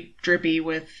 very drippy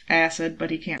with acid, but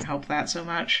he can't help that so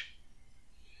much.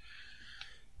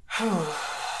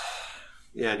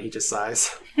 Yeah, and he just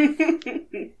sighs.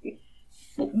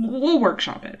 We'll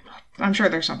workshop it. I'm sure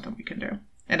there's something we can do.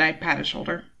 And I pat his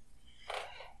shoulder.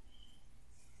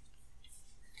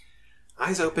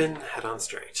 Eyes open, head on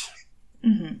straight.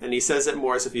 Mm-hmm. And he says it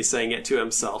more as if he's saying it to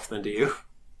himself than to you.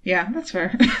 Yeah, that's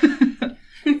fair.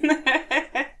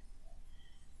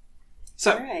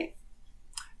 So, All right.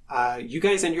 You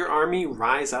guys and your army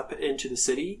rise up into the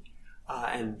city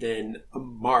and then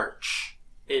march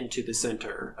into the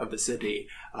center of the city.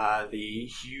 The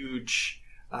huge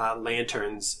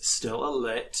lanterns still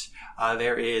alit.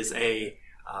 There is a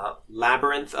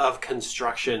labyrinth of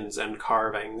constructions and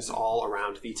carvings all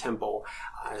around the temple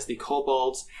as the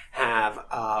kobolds have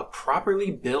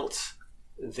properly built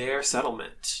their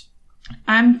settlement.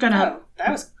 I'm gonna... Oh,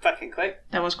 that was fucking quick.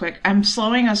 That was quick. I'm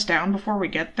slowing us down before we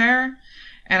get there.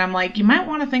 And I'm like, you might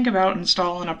want to think about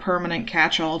installing a permanent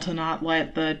catch-all to not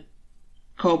let the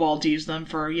kobolds use them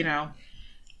for,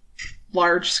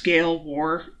 large-scale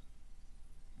war.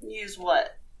 Use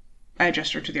what? I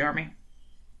gesture to the army.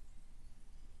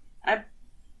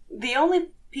 The only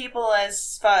people,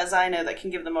 as far as I know, that can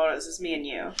give them orders is me and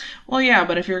you. Well, yeah,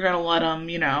 but if you're going to let them,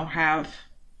 have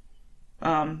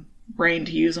brain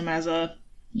to use them as a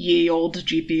ye old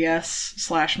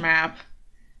GPS/map.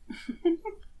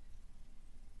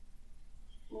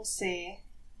 We'll see.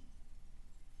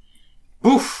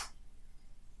 Boof!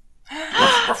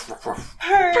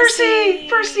 Percy!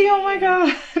 Percy, oh my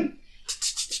god!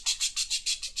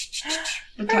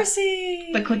 Percy!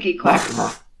 The clicky clack.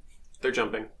 They're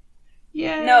jumping.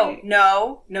 Yay!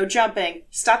 No jumping.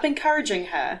 Stop encouraging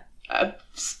her.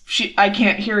 I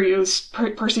can't hear you.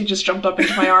 Percy just jumped up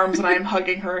into my arms and I am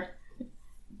hugging her.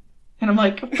 And I'm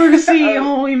like, Percy,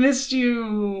 oh, we missed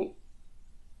you.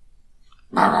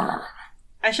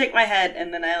 I shake my head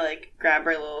and then I grab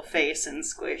her little face and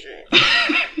squish it.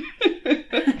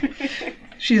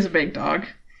 She's a big dog,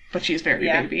 but she's very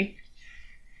baby.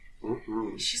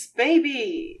 Mm-hmm. She's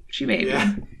baby. She baby.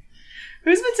 Yeah.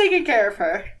 Who's been taking care of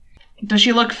her? Does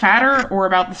she look fatter or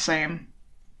about the same?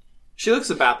 She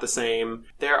looks about the same.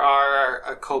 There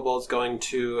are kobolds going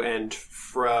to and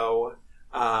fro,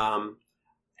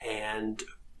 and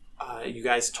you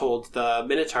guys told the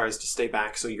Minotaurs to stay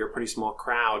back, so you're a pretty small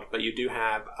crowd, but you do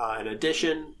have an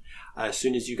addition. As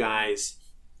soon as you guys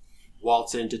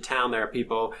waltz into town, there are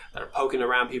people that are poking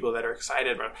around, people that are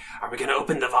excited. Are we going to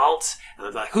open the vault? And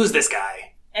they're like, who's this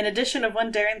guy? An addition of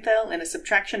 1 Darenthil and a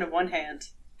subtraction of 1 hand.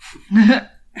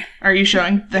 Are you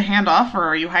showing the hand off, or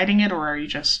are you hiding it, or are you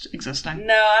just existing?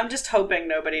 No, I'm just hoping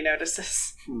nobody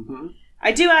notices. Mm-hmm.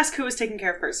 I do ask who was taking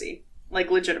care of Percy.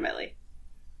 Legitimately.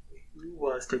 Who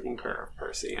was taking care of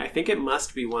Percy? I think it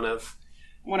must be one of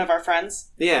our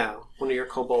friends. Yeah, one of your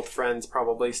kobold friends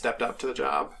probably stepped up to the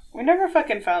job. We never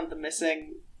fucking found the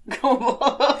missing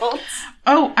kobolds.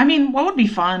 Oh, I mean, what would be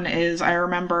fun is I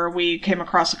remember we came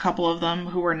across a couple of them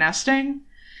who were nesting,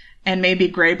 and maybe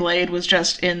Greyblade was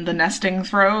just in the nesting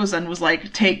throes and was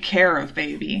like, take care of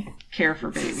baby. Care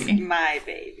for baby. My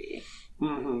baby.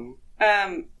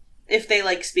 Mm-hmm. If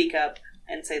they, speak up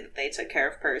and say that they took care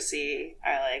of Percy,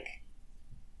 I,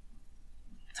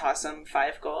 toss them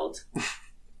 5 gold.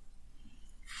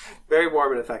 Very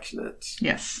warm and affectionate.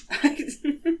 Yes.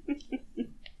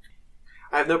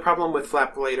 I have no problem with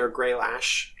Flapblade or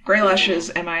Greylash. Greylash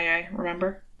is MIA,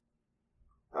 remember?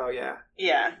 Oh, yeah.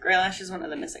 Yeah, Greylash is one of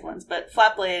the missing ones, but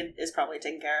Flapblade is probably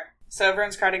taken care of. So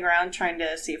everyone's crowding around trying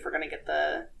to see if we're going to get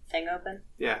the thing open.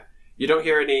 Yeah. You don't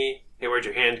hear any, hey, where'd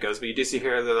your hand goes? But you do see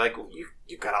here, they're like,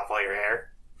 you cut off all your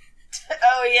hair.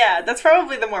 Oh, yeah. That's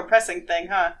probably the more pressing thing,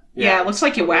 huh? Yeah, it looks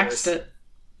like you waxed it.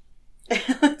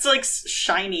 It's,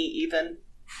 shiny, even.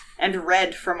 and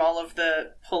red from all of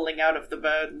the pulling out of the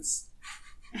bones.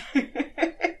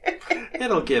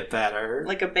 It'll get better.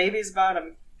 Like a baby's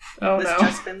bottom. Oh That's no.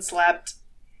 just been slapped.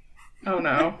 Oh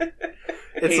no.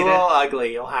 It's Hate a little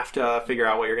ugly. You'll have to figure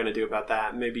out what you're going to do about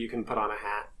that. Maybe you can put on a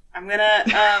hat. I'm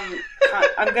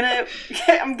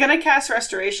gonna cast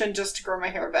restoration just to grow my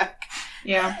hair back.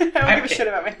 Yeah. I don't give a shit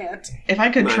about my hand. If I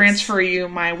could Nice. transfer you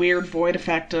my weird void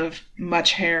effect of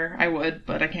much hair, I would,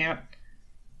 but I can't.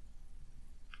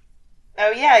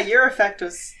 Oh yeah, your effect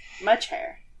was much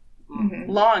hair. Mhm.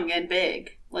 Long and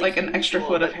big. Like an extra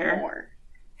usual, foot of but hair. more.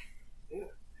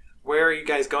 Where are you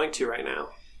guys going to right now?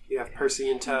 You have Percy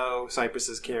in tow. Cypress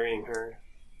is carrying her.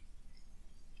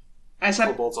 I said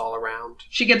Kobolds all around.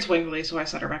 she gets wiggly, so I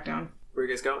set her back down. Where are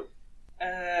you guys going?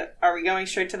 Are we going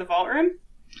straight to the vault room?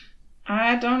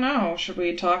 I don't know. Should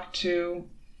we talk to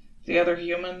the other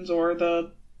humans or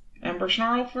the Ember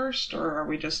Snarl first? Or are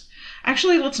we just...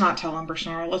 Actually, let's not tell Ember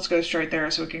Snarl. Let's go straight there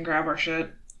so we can grab our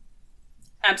shit.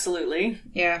 Absolutely.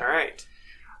 Yeah. All right.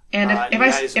 And you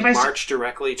guys if I march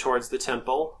directly towards the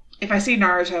temple. if I see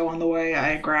Naruto on the way,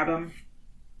 I grab him.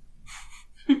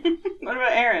 What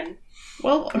about Aaron?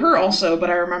 Well, her also, but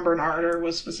I remember Naruto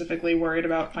was specifically worried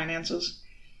about finances.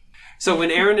 So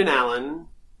when Aaron and Alan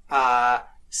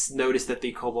notice that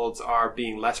the kobolds are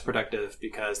being less productive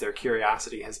because their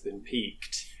curiosity has been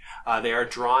piqued, they are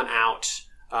drawn out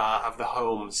of the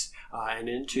homes and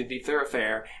into the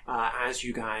thoroughfare as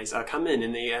you guys come in,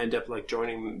 and they end up like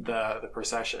joining the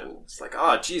procession. It's like,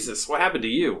 oh Jesus, what happened to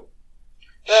you?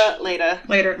 Later.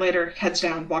 Later, heads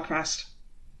down, walk fast.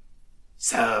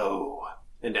 So,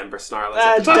 and Ember Snarl is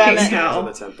at the damn top it. of the stairs No. on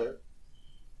the temple.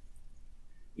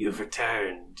 You've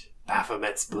returned.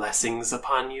 Baphomet's blessings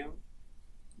upon you.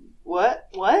 What?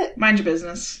 What? Mind your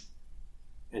business.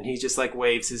 And he just like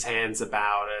waves his hands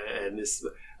about in this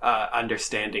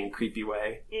understanding, creepy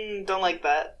way. Don't like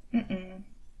that. Mm-mm.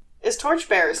 Is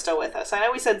Torchbearer still with us? I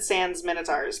know we said Sans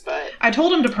Minotaurs, but... I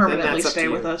told him to permanently that's up stay to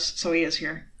with you. us, so he is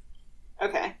here.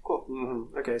 Okay, cool.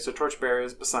 Mm-hmm. Okay, so Torchbearer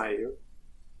is beside you.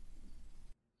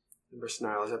 Ember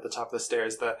Snarl is at the top of the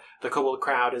stairs. The kobold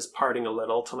crowd is parting a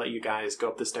little to let you guys go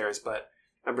up the stairs, but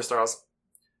Ember Snarl's...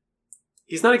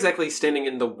 He's not exactly standing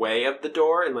in the way of the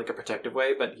door in like a protective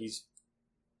way, but he's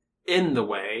in the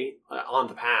way, on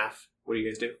the path. What do you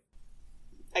guys do?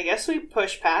 I guess we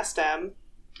push past him.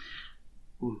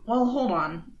 Well, hold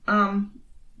on.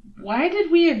 Why did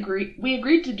we agree? We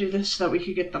agreed to do this so that we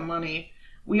could get the money.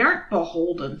 We aren't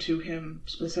beholden to him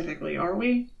specifically, are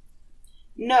we?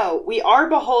 No, we are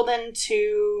beholden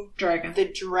to Dragon. the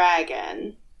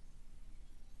dragon.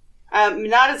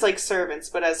 Not as, like, servants,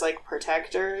 but as, like,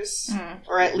 protectors.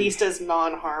 Or at least as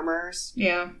non-harmers.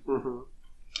 Yeah. Mm-hmm.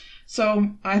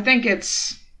 So, I think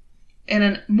it's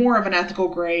in more of an ethical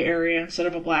gray area instead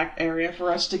of a black area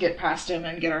for us to get past him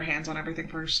and get our hands on everything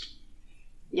first.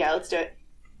 Yeah, let's do it.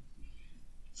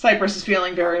 Cypress is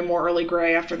feeling very morally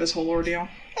gray after this whole ordeal.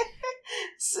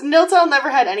 Niltel never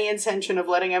had any intention of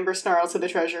letting Ember Snarl to the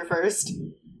treasure first.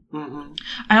 Mm-hmm.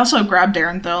 I also grab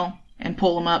Darenthil and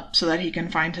pull him up so that he can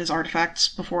find his artifacts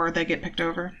before they get picked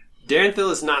over.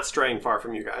 Darenthil is not straying far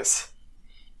from you guys.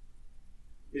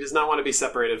 He does not want to be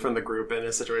separated from the group in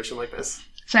a situation like this.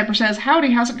 Cypress says,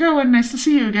 "Howdy, how's it going? Nice to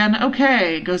see you again."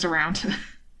 Okay, goes around.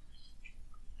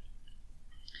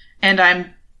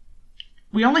 And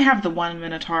we only have the one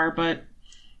Minotaur, but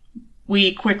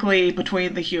we quickly,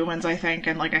 between the humans, I think,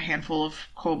 and like a handful of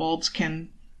kobolds, can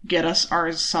get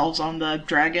ourselves on the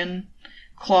dragon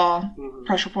claw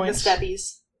pressure The points.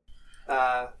 steppies.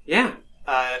 Yeah.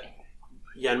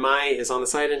 Yanmai is on the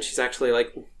side, and she's actually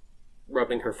like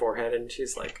rubbing her forehead, and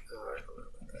she's like, "Oh, I don't know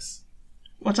about this."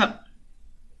 What's up?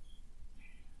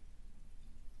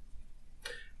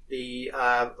 The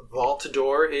vault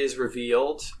door is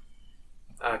revealed,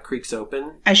 creaks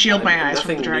open. I shield my and eyes from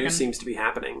nothing the dragon. new seems to be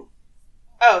happening.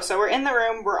 Oh, so we're in the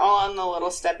room, we're all on the little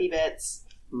steppy bits.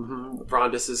 Mm-hmm.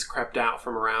 Vrondis has crept out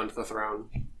from around the throne.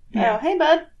 Yeah. Oh, hey,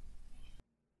 bud.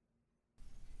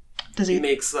 Does He he?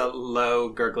 makes low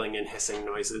gurgling and hissing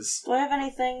noises. Do I have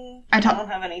anything? I don't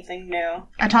have anything new.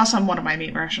 I toss him one of my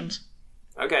meat rations.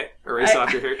 Okay, erase I-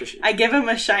 off your character sheet. I give him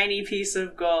a shiny piece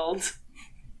of gold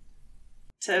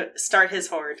to start his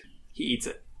hoard. He eats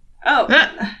it. Oh,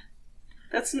 Ah.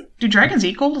 that's... Do dragons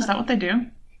eat gold? Is that what they do?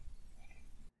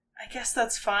 I guess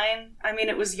that's fine. I mean,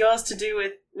 it was yours to do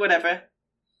with whatever.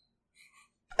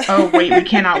 Oh, wait, we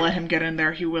cannot let him get in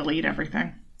there. He will eat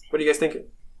everything. What are you guys thinking?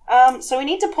 So we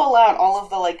need to pull out all of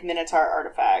the, like, Minotaur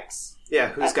artifacts. Yeah,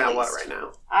 who's At got what least. right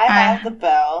now? I have the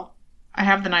bell. I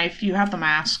have the knife, you have the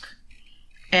mask.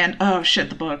 And, oh shit,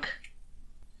 the book.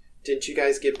 Didn't you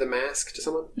guys give the mask to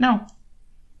someone? No.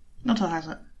 Niltel has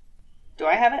it. Do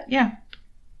I have it? Yeah.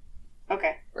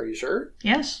 Okay. Are you sure?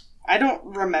 Yes. I don't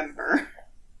remember.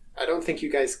 I don't think you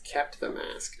guys kept the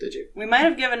mask, did you? We might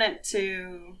have given it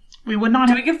to... We would not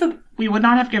Did have... we give the... We would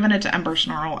not have given it to Ember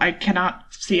Snarl. I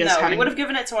cannot see us No, we having... would have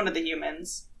given it to one of the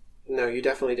humans. No, you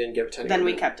definitely didn't give it to anyone. Then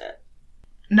we kept it.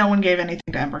 No one gave anything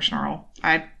to Ember Snarl.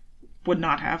 I would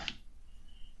not have.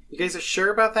 You guys are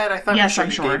sure about that? I thought Yes, for sure I'm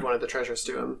you sure. gave one of the treasures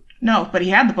to him. No, but he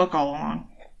had the book all along.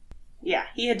 Yeah,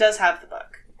 he does have the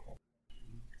book.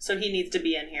 So he needs to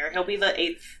be in here. He'll be the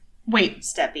 8th Wait,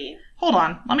 steppy. hold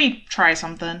on. Let me try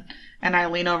something. And I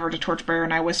lean over to Torchbearer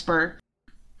and I whisper,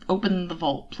 "Open the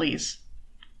vault, please."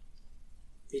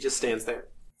 He just stands there.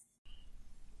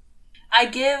 I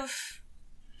give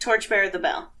Torchbearer the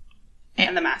bell.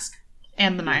 And the mask.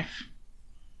 And the knife.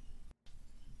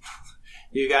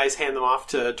 You guys hand them off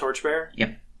to Torchbearer?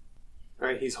 Yep.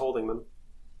 Alright, he's holding them.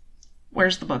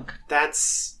 Where's the book?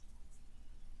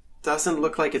 Doesn't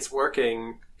look like it's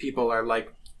working. People are,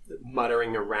 like,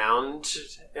 muttering around.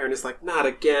 Aaron is like, not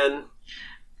again.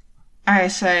 I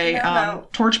say, No.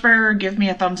 Torchbearer, give me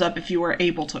a thumbs up if you are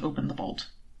able to open the vault.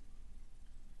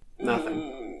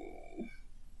 Nothing.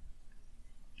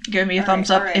 Give me a All thumbs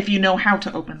right, up all right. if you know how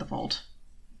to open the vault.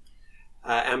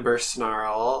 Ember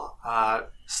Snarl,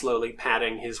 slowly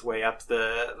patting his way up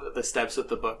the steps with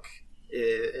the book,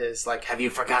 is like, have you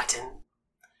forgotten?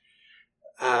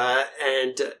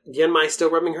 And Yenmai,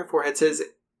 still rubbing her forehead, says,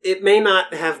 it may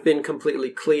not have been completely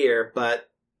clear,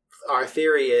 but our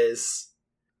theory is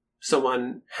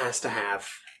someone has to have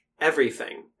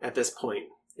everything at this point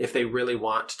if they really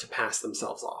want to pass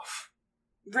themselves off.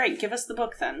 Right, give us the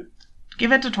book then.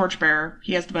 Give it to Torchbearer.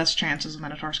 He has the best chance as a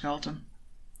Minotaur skeleton.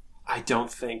 I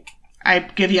don't think I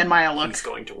give Yenmai a look. he's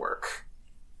going to work.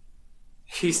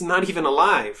 He's not even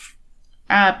alive.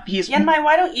 He's... Yenmai,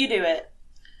 why don't you do it?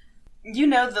 You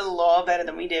know the law better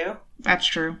than we do. That's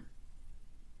true.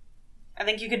 I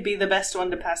think you could be the best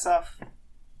one to pass off.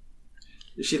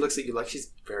 She looks at you like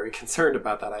she's very concerned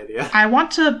about that idea. I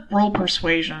want to roll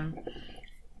persuasion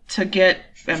to get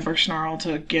Ember Snarl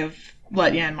to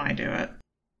let Yenmai do it.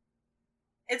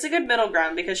 It's a good middle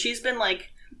ground because she's been,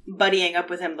 like, buddying up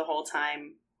with him the whole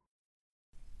time.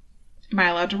 Am I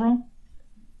allowed to roll?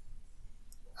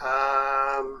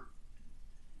 I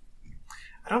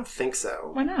don't think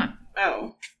so. Why not?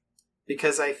 Oh.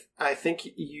 Because I think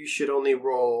you should only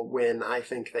roll when I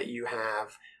think that you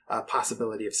have a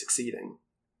possibility of succeeding.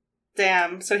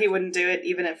 Damn, so he wouldn't do it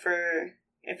even if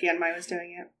Yenmai was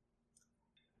doing it.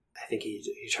 I think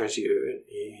he turns to you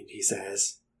and he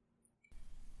says,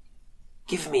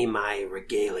 give me my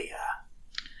regalia.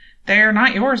 They're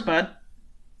not yours, bud.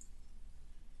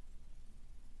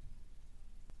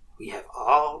 We have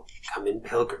all come in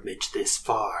pilgrimage this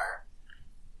far.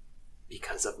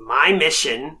 Because of my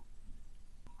mission,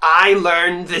 I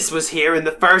learned this was here in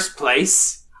the first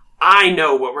place. I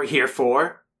know what we're here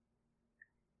for.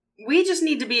 We just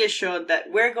need to be assured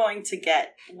that we're going to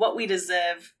get what we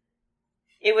deserve.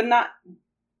 It would not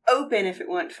open if it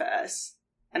weren't for us.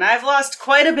 And I've lost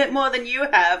quite a bit more than you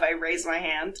have, I raise my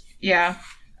hand. Yeah.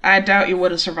 I doubt you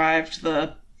would have survived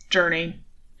the journey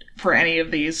for any of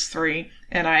these three.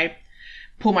 And I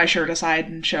pull my shirt aside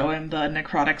and show him the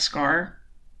necrotic scar.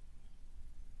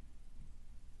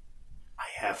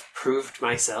 I have proved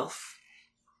myself.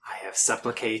 I have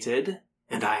supplicated,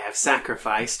 and I have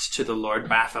sacrificed to the Lord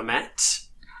Baphomet.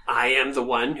 I am the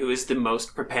one who is the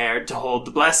most prepared to hold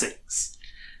the blessings.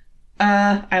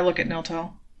 I look at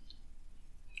Niltel.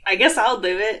 I guess I'll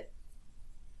do it.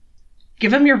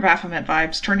 Give him your Baphomet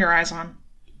vibes. Turn your eyes on.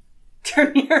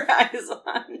 Turn your eyes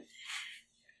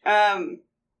on.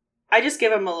 I just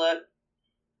give him a look.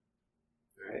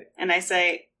 Right. And I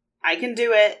say, I can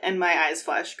do it, and my eyes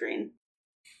flash green.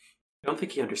 I don't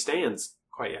think he understands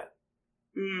quite yet.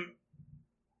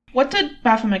 What did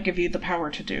Baphomet give you the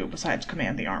power to do besides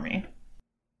command the army?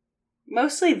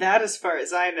 Mostly that as far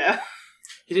as I know.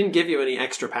 He didn't give you any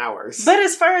extra powers. But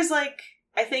as far as, like,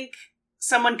 I think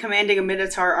someone commanding a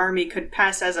Minotaur army could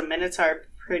pass as a Minotaur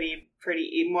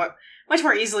much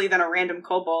more easily than a random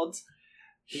kobold.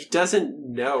 He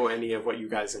doesn't know any of what you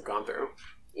guys have gone through.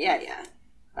 Yeah.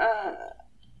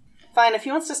 Fine, if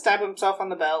he wants to stab himself on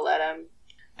the bell, let him.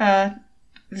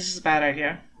 This is a bad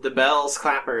idea. The bell's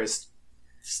clapper is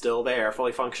still there,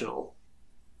 fully functional.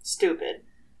 Stupid.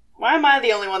 Why am I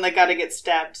the only one that got to get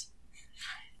stabbed?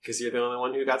 Because you're the only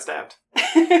one who got stabbed.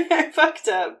 I fucked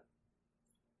up.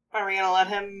 Are we gonna let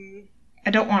him I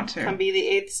don't want to. come be the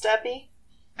 8th steppy?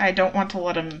 I don't want to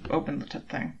let him open the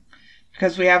thing.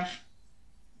 Because we have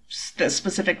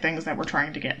specific things that we're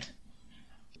trying to get.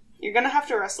 You're gonna have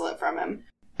to wrestle it from him.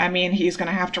 I mean, he's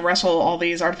gonna have to wrestle all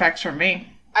these artifacts from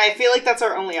me. I feel like that's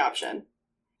our only option.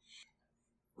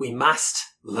 We must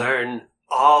learn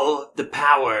all the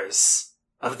powers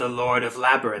of the Lord of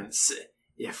Labyrinths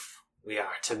if we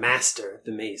are to master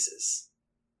the mazes.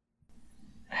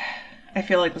 I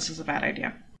feel like this is a bad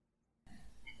idea.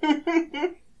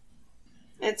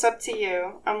 It's up to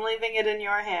you. I'm leaving it in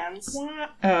your hands. What?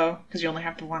 Oh, because you only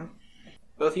have the one.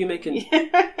 Both of you make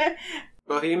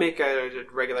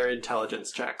regular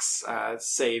intelligence checks.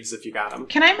 Saves if you got them.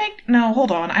 Can I make... No,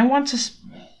 hold on. I want to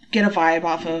get a vibe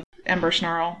off of Ember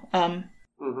Snarl.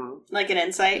 Like an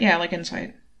insight? Yeah, like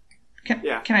insight.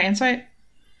 Can I insight?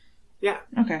 Yeah.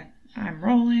 Okay. I'm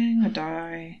rolling a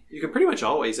die. You can pretty much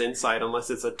always insight unless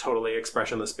it's a totally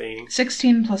expressionless being.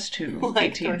 16 plus 2.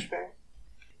 Like 18. Torchbearer.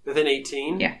 Within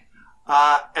 18? Yeah.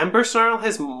 Ember Snarl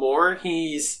has more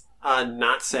he's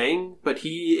not saying, but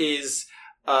he is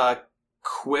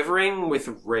quivering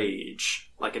with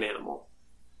rage like an animal.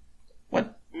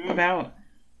 What about?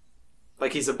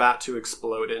 Like he's about to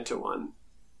explode into one.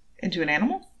 Into an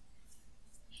animal?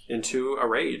 Into a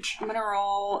rage. I'm gonna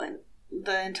roll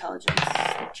the intelligence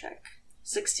check.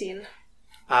 16.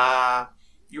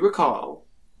 You recall,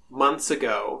 months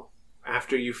ago,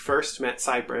 after you first met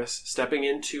Cypress, stepping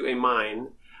into a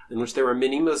mine in which there were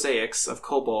many mosaics of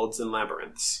kobolds and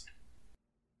labyrinths.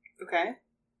 Okay.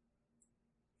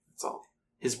 That's all.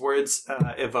 His words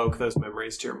evoke those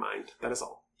memories to your mind. That is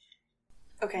all.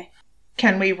 Okay.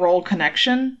 Can we roll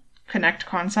connection? Connect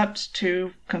concept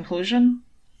to conclusion?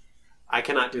 I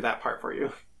cannot do that part for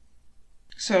you.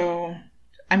 So,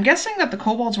 I'm guessing that the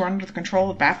kobolds were under the control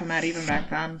of Baphomet even back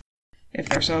then, if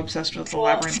they're so obsessed with the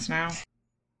labyrinths now.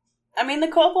 I mean, the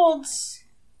kobolds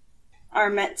are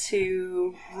meant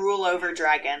to rule over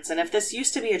dragons, and if this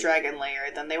used to be a dragon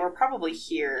lair, then they were probably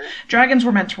here. Dragons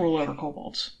were meant to rule over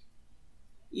kobolds.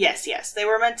 Yes, they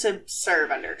were meant to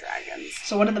serve under dragons.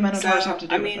 So what did the Minotaurs have to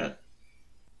do with it?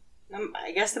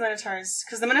 I guess the Minotaurs...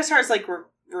 Because the Minotaurs, like,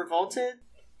 revolted.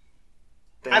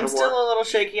 I'm still a little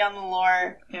shaky on the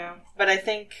lore. Yeah. But I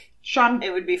think Sean,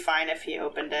 it would be fine if he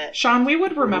opened it. Sean, we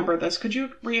would remember this. Could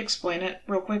you re-explain it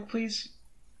real quick, please?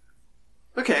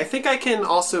 Okay, I think I can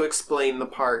also explain the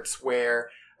parts where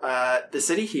the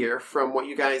city here, from what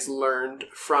you guys learned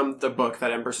from the book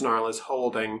that Ember Snarl is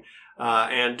holding,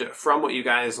 and from what you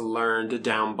guys learned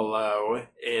down below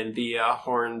in the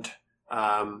horned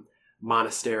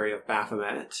monastery of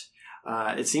Baphomet,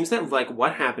 it seems that like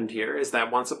what happened here is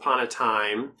that once upon a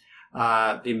time,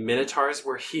 the Minotaurs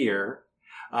were here,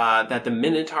 that the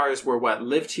Minotaurs were what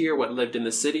lived here, what lived in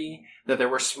the city, that there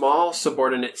were small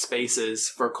subordinate spaces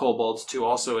for kobolds to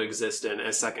also exist in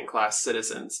as second-class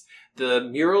citizens. The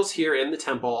murals here in the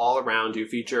temple all around you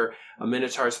feature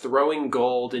Minotaurs throwing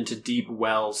gold into deep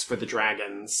wells for the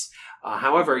dragons.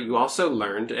 However, you also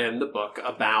learned in the book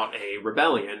about a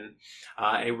rebellion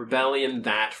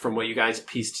that, from what you guys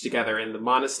pieced together in the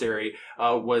monastery,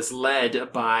 was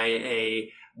led by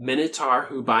a Minotaur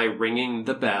who, by ringing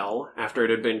the bell, after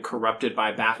it had been corrupted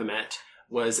by Baphomet,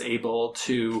 was able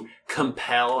to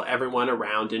compel everyone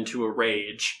around into a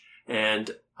rage,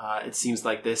 and it seems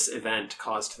like this event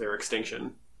caused their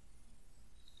extinction.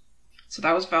 So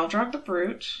that was Valdrog the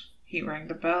Brute. He rang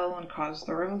the bell and caused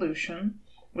the revolution,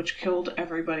 which killed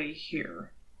everybody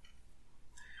here.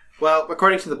 Well,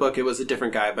 according to the book, it was a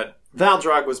different guy, but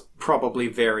Valdrog was probably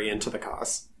very into the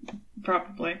cause.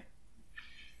 Probably.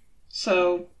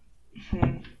 So,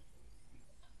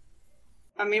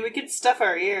 I mean, we could stuff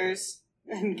our ears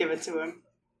and give it to him.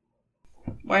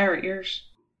 Why our ears?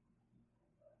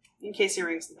 In case he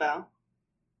rings the bell.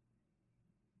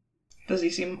 Does he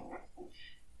seem...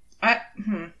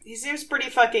 He seems pretty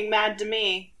fucking mad to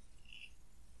me.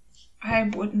 I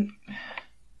wouldn't...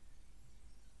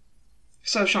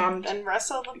 So, Sean... Then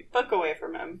wrestle the book away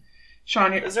from him.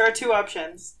 Sean, Those are our two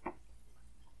options.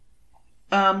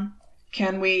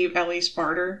 Can we at least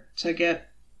barter to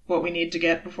get what we need to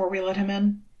get before we let him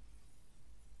in?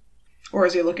 Or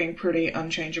is he looking pretty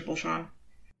unchangeable, Sean?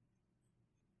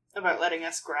 About letting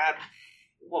us grab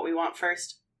what we want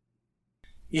first.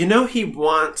 You know he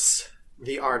wants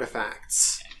the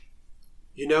artifacts.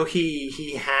 You know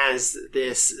he has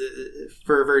this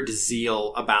fervored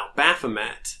zeal about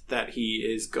Baphomet that he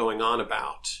is going on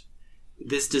about.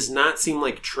 This does not seem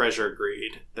like treasure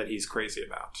greed that he's crazy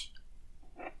about.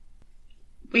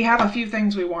 We have a few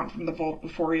things we want from the vault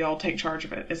before you all take charge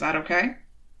of it. Is that okay?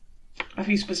 A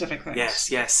few specific things.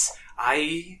 Yes.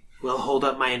 I will hold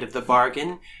up my end of the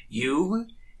bargain. You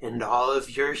and all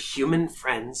of your human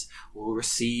friends will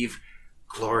receive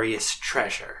glorious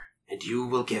treasure, and you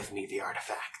will give me the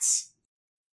artifacts.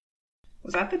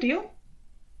 Was that the deal?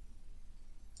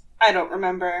 I don't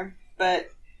remember, but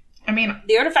I mean,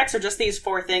 The artifacts are just these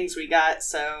 4 things we got,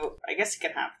 so I guess you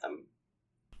can have them.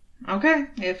 okay,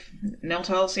 if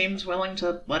Niltel seems willing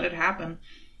to let it happen.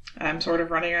 I'm sort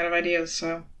of running out of ideas,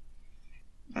 so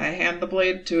I hand the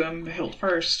blade to him, hilt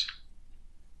first.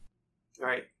 All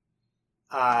right.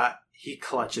 He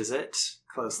clutches it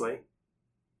closely.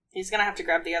 He's gonna have to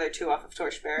grab the other 2 off of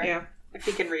Torchbearer. Yeah. If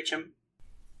he can reach him.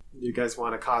 You guys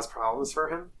want to cause problems for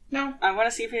him? No, I want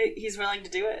to see if he's willing to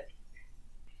do it.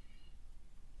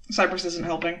 Cypress isn't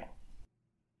helping.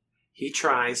 He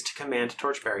tries to command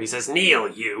Torchbearer. He says, "Kneel,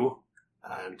 you!"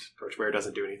 And Torchbearer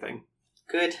doesn't do anything.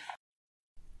 Good.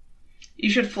 You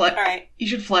should flex. All right. You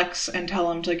should flex and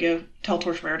tell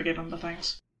Torchbearer to give him the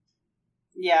things.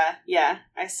 Yeah.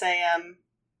 I say,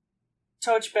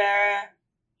 Torchbearer,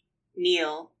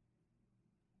 kneel.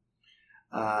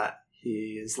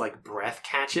 His breath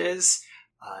catches,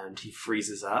 and he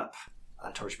freezes up.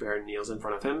 Torchbearer kneels in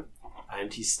front of him,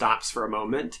 and he stops for a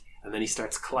moment, and then he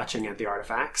starts clutching at the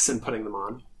artifacts and putting them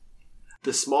on.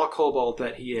 The small kobold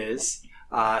that he is,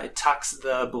 tucks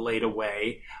the blade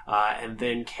away, and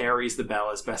then carries the bell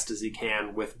as best as he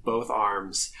can with both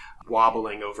arms,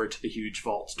 wobbling over to the huge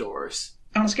vault doors.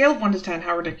 On a scale of 1 to 10,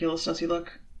 how ridiculous does he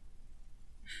look?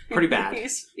 Pretty bad.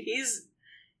 he's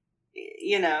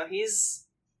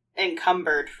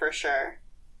encumbered for sure.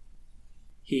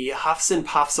 He huffs and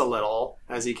puffs a little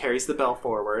as he carries the bell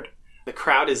forward. The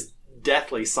crowd is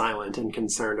deathly silent and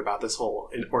concerned about this whole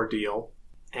ordeal.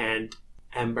 And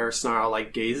Ember Snarl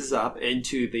gazes up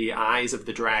into the eyes of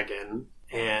the dragon,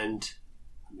 and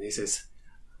he says,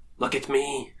 "Look at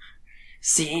me.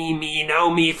 See me,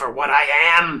 know me for what I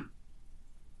am."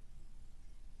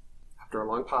 After a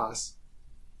long pause,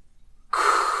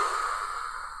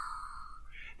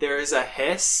 there is a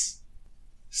hiss.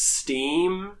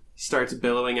 Steam starts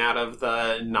billowing out of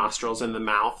the nostrils and the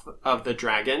mouth of the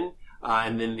dragon,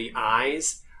 and then the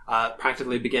eyes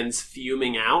practically begins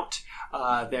fuming out.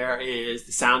 There is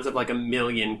the sounds of a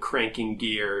million cranking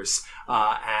gears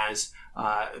as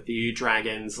the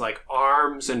dragon's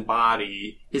arms and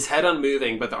body, his head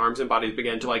unmoving, but the arms and body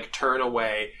begin to turn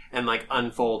away and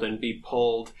unfold and be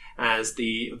pulled as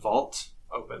the vault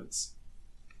opens.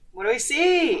 What do we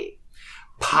see?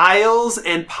 Piles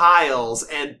and piles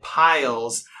and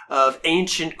piles of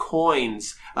ancient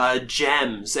coins,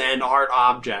 gems, and art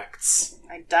objects.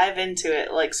 I dive into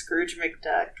it like Scrooge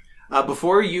McDuck.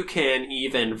 Before you can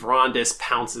even, Vrondis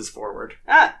pounces forward.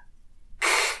 Ah!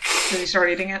 Does he start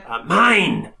eating it?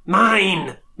 Mine!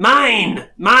 Mine! Mine!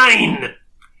 Mine!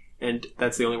 And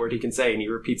that's the only word he can say, and he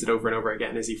repeats it over and over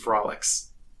again as he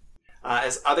frolics.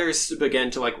 As others begin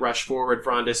to rush forward,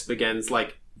 Vrondis begins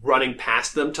running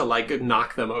past them to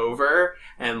knock them over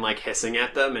and hissing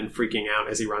at them and freaking out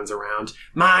as he runs around.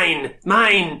 Mine!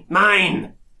 Mine!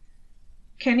 Mine!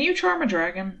 Can you charm a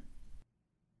dragon?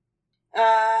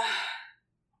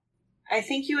 I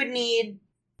think you would need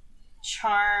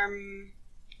charm.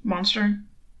 Monster?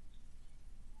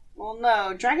 Well,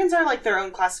 no. Dragons are their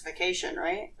own classification,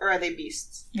 right? Or are they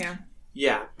beasts? Yeah.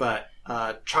 Yeah, but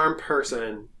charm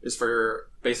person is for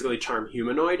basically charm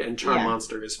humanoid, and charm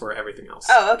monster is for everything else.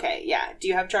 Oh, okay. Yeah. Do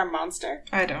you have charm monster?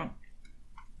 I don't.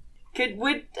 Could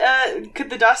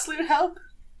the Dustloot help?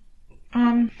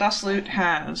 Dustloot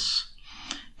has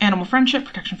animal friendship,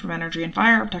 protection from energy and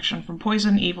fire, protection from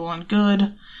poison, evil and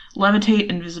good, levitate,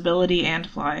 invisibility, and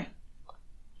fly.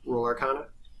 Roll Arcana.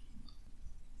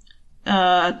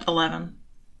 11.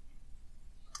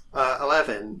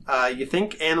 11. You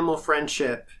think animal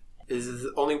friendship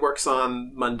only works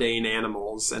on mundane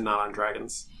animals and not on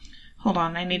dragons. Hold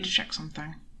on, I need to check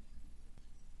something.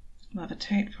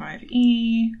 Levitate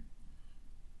 5e.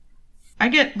 I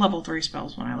get level 3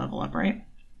 spells when I level up, right?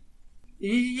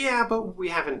 Yeah, but we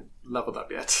haven't leveled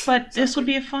up yet. But this would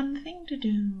be a fun thing to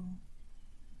do.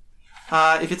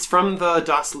 If it's from the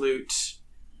Dustloot,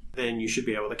 then you should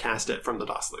be able to cast it from the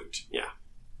Dustloot. Yeah.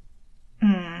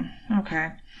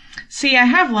 Okay. See, I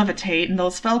have levitate, and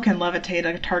the spell can levitate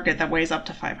a target that weighs up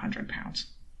to 500 pounds.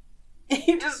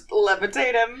 You just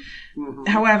levitate him. Mm-hmm.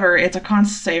 However, it's a con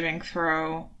saving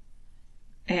throw,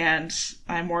 and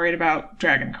I'm worried about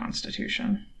dragon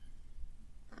constitution.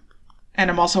 And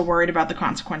I'm also worried about the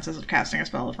consequences of casting a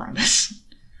spell of Vrondis.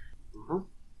 Mm-hmm.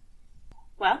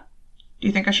 Well, do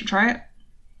you think I should try it?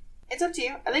 It's up to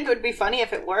you. I think it would be funny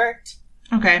if it worked.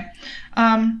 Okay.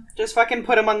 Just fucking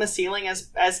put him on the ceiling as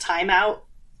timeout.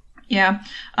 Yeah.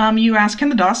 You ask, can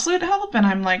the Dustloot help? And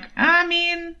I'm like,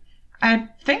 I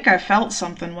think I felt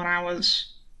something when I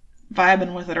was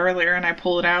vibing with it earlier, and I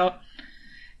pull it out.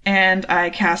 And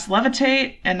I cast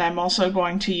Levitate, and I'm also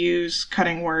going to use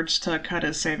Cutting Words to cut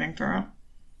his saving throw.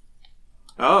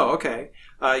 Oh, okay.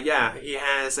 Yeah, he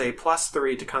has a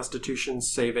 +3 to Constitution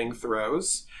saving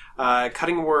throws.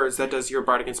 Cutting words, that does your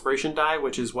Bardic Inspiration die,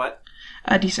 which is what?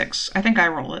 D6. I think I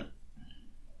roll it.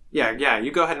 Yeah,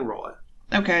 you go ahead and roll it.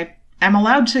 Okay. I'm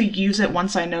allowed to use it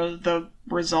once I know the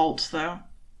results, though.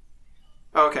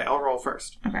 Okay, I'll roll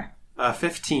first. Okay.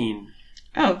 15.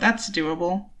 Oh, that's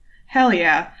doable. Hell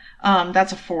yeah.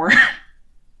 That's a 4.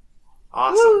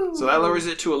 Awesome. Woo! So that lowers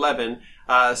it to 11.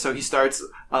 So he starts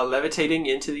levitating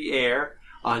into the air,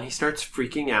 and he starts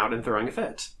freaking out and throwing a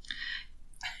fit.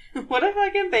 What a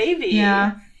fucking baby.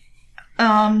 Yeah.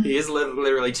 He is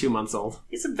literally 2 months old.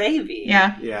 He's a baby.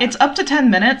 Yeah. It's up to 10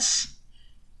 minutes,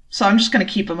 so I'm just gonna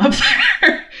keep him up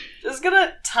there. Just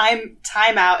gonna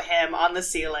time out him on the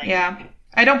ceiling. Yeah.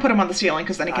 I don't put him on the ceiling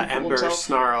because then he can pull Ember himself.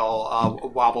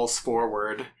 Snarl wobbles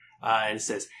forward and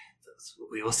says,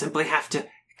 "We will simply have to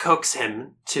coax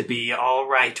him to be all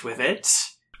right with it."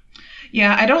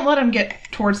 Yeah, I don't let him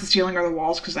get towards the ceiling or the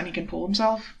walls because then he can pull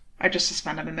himself. I just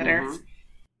suspend him in midair. Mm-hmm.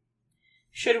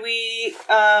 Should we,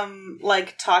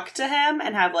 talk to him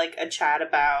and have, a chat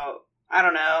about, I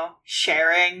don't know,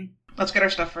 sharing? Let's get our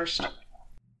stuff first.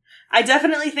 I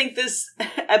definitely think this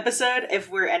episode, if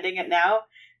we're ending it now,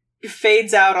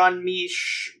 fades out on me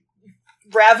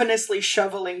ravenously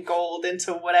shoveling gold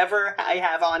into whatever I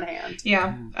have on hand.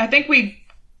 Yeah, I think we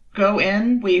go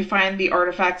in, we find the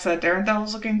artifacts that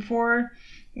Darenthal's looking for,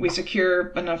 we secure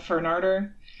enough for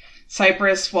Narder.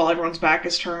 Cypress, while everyone's back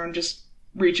is turned, just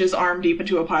reaches arm deep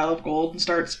into a pile of gold and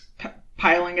starts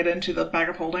piling it into the bag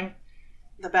of holding.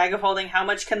 The bag of holding, how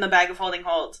much can the bag of holding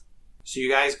hold? So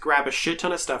you guys grab a shit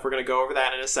ton of stuff. We're going to go over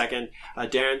that in a second.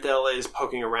 Darenthil is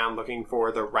poking around looking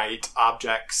for the right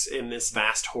objects in this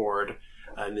vast hoard,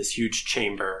 in this huge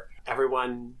chamber.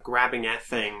 Everyone grabbing at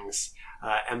things.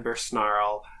 Ember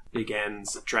Snarl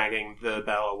begins dragging the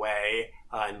bell away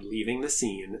and leaving the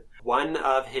scene. One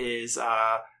of his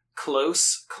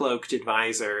close cloaked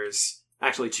advisors,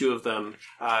 actually 2 of them,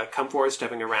 come forward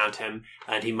stepping around him,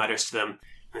 and he mutters to them,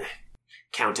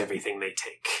 "Count everything they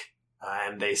take."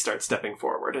 And they start stepping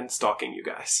forward and stalking you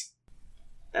guys.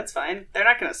 That's fine. They're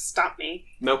not going to stop me.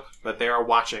 Nope, but they are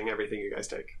watching everything you guys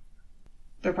take.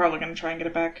 They're probably going to try and get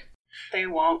it back. They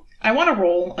won't. I want to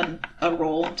roll a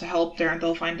roll to help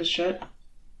Darenthil find his shit.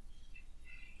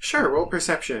 Sure, roll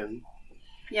perception.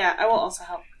 Yeah, I will also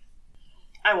help.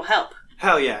 I will help.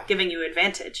 Hell yeah. Giving you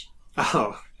advantage.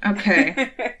 Oh.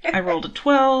 Okay. I rolled a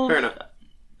 12. Fair enough.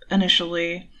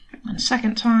 Initially. And a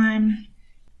second time.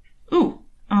 Ooh.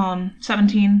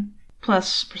 17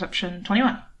 plus perception,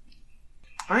 21.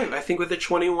 Alright, I think with the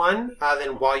 21,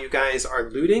 then while you guys are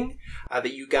looting,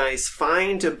 that you guys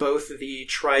find both the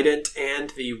trident and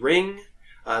the ring.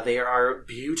 They are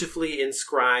beautifully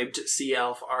inscribed sea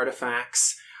elf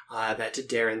artifacts that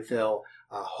Darenthil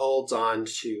holds on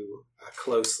to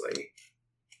closely.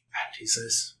 And he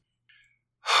says,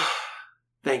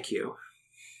 "Thank you.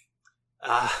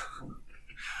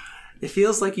 It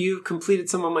feels like you've completed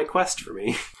some of my quest for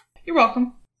me." You're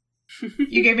welcome.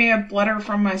 You gave me a letter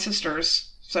from my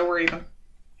sisters, so we're even.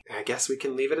 I guess we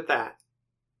can leave it at that.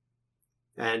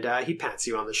 And he pats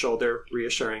you on the shoulder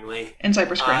reassuringly. And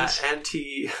Cypress grins. And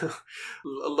he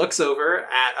looks over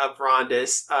at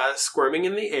Vrondis squirming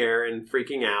in the air and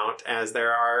freaking out as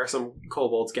there are some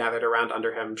kobolds gathered around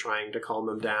under him trying to calm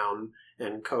him down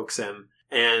and coax him.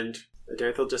 And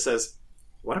Darenthil just says,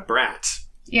 "What a brat."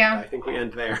 Yeah. I think we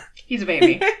end there. He's a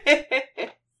baby.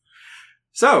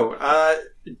 So,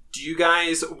 do you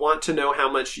guys want to know how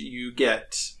much you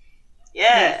get?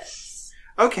 Yes.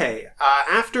 Okay,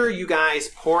 after you guys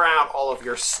pour out all of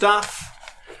your stuff,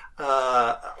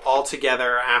 all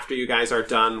together, after you guys are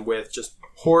done with just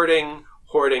hoarding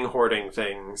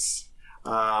things.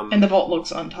 And the vault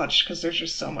looks untouched because there's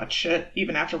just so much shit,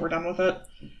 even after we're done with it.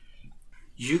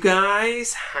 You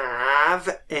guys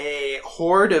have a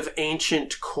hoard of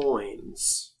ancient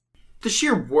coins. The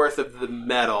sheer worth of the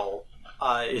metal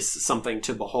is something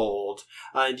to behold.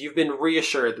 And you've been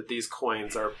reassured that these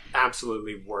coins are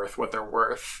absolutely worth what they're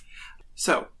worth.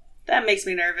 So. That makes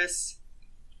me nervous.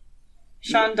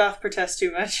 Sean doth protest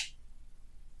too much.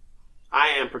 I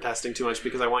am protesting too much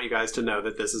because I want you guys to know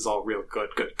that this is all real good,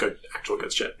 actual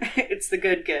good shit. It's the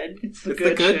good. It's the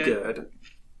good shit. Good.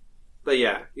 But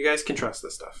yeah, you guys can trust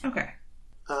this stuff. Okay.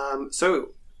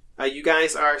 So, you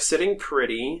guys are sitting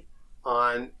pretty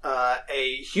on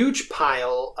a huge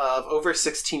pile of over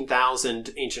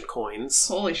 16,000 ancient coins.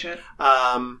 Holy shit.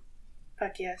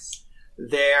 Fuck yes.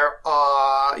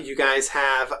 You guys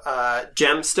have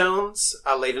gemstones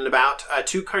laden about,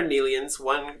 2 carnelians,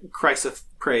 1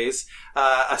 praise.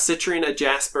 A citrine, a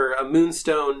jasper, a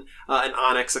moonstone, an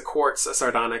onyx, a quartz, a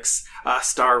sardonyx, a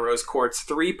star rose quartz,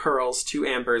 3 pearls, 2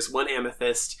 ambers, 1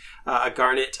 amethyst, a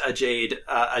garnet, a jade,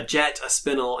 a jet, a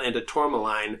spinel, and a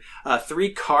tourmaline,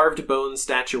 3 carved bone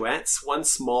statuettes, 1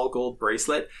 small gold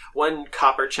bracelet, 1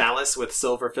 copper chalice with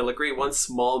silver filigree, 1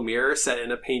 small mirror set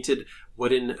in a painted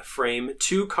wooden frame,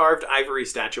 2 carved ivory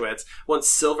statuettes, 1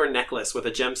 silver necklace with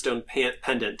a gemstone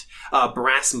pendant, a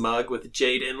brass mug with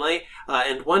jade inlay,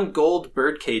 and 1 gold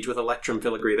birdcage with electrum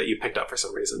filigree that you picked up for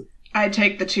some reason. I'd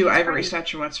take the 2 ivory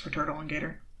statuettes for Turtle and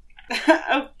Gator.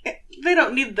 Okay. They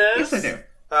don't need those. Yes, I do.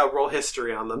 Roll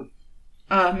history on them.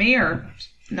 Me or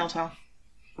Niltel?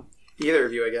 Either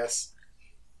of you, I guess.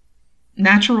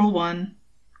 Natural 1.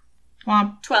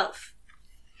 Womp. 12.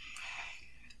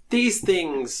 These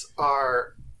things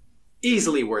are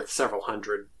easily worth several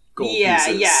hundred gold Yeah,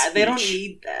 pieces they don't each.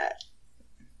 need that.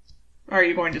 Are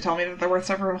you going to tell me that they're worth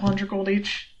several hundred gold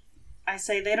each? I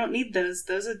say they don't need those.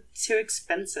 Those are too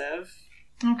expensive.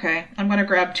 Okay, I'm going to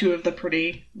grab 2 of the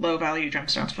pretty low-value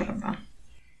gemstones for them, then.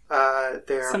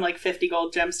 They're... Some like 50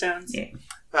 gold gemstones. Yeah.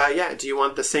 Yeah, do you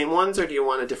want the same ones, or do you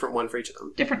want a different one for each of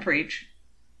them? Different for each.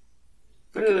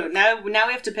 Ooh, now we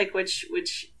have to pick which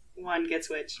one gets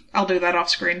which. I'll do that off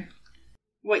screen.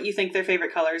 What you think their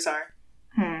favorite colors are.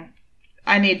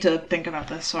 I need to think about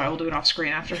this, so I will do it off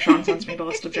screen after Sean sends me the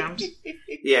list of gems.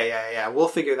 Yeah. We'll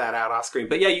figure that out off screen.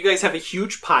 But yeah, you guys have a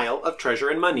huge pile of treasure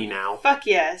and money now. Fuck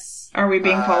yes. Are we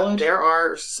being followed? There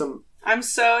are some... I'm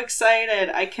so excited.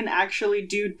 I can actually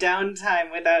do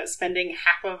downtime without spending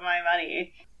half of my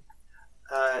money.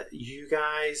 You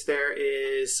guys, there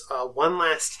is one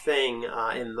last thing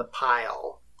in the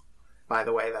pile, by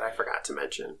the way, that I forgot to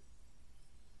mention.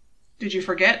 Did you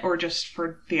forget, or just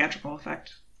for theatrical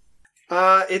effect?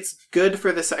 It's good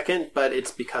for the second, but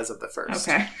it's because of the first.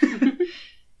 Okay.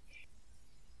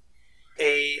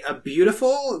 A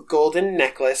beautiful golden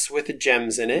necklace with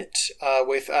gems in it,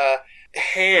 with a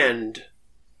hand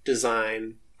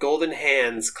design, golden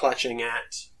hands clutching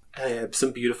at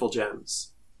some beautiful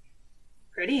gems.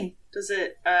 Pretty. Does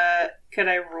it, could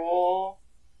I roll...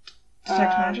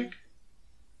 Detect magic?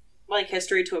 Like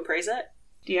history to appraise it?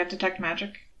 Do you have detect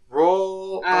magic?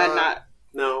 Roll...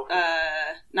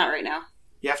 Not right now.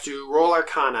 You have to roll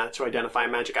Arcana to identify a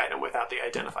magic item without the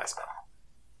identify spell.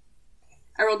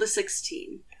 I rolled a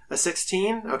 16. A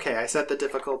 16? Okay, I set the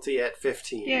difficulty at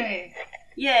 15.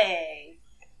 Yay!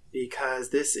 Because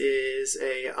this is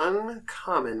a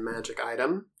uncommon magic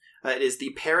item. It is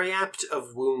the Periapt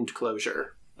of Wound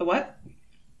Closure. The what?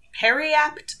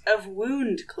 Periapt of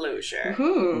Wound Closure.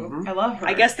 Ooh, I love her.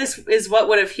 I guess this is what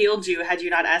would have healed you had you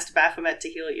not asked Baphomet to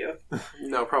heal you.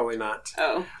 No, probably not.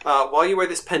 Oh. While you wear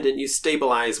this pendant, you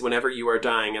stabilize whenever you are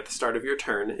dying at the start of your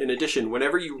turn. In addition,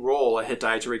 whenever you roll a hit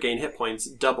die to regain hit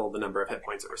points, double the number of hit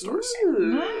points it restores.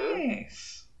 Ooh.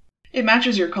 Nice. It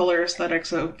matches your color aesthetic,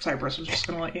 so Cypress was just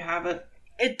going to let you have it.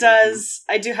 It does.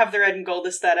 I do have the red and gold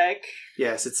aesthetic.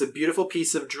 Yes, it's a beautiful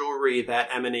piece of jewelry that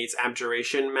emanates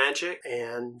abjuration magic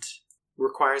and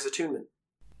requires attunement.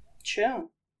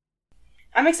 Chill.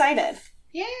 I'm excited.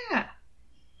 Yeah.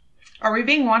 Are we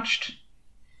being watched?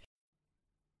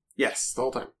 Yes, the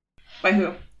whole time. By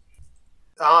who?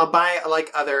 By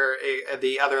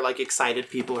the other excited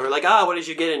people who are like, what did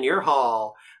you get in your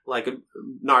haul? Like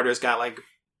Narder's got like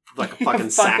a fucking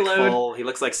sack full. He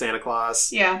looks like Santa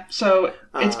Claus. Yeah, so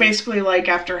it's basically like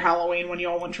after Halloween when you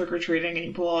all went trick-or-treating and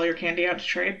you pull all your candy out to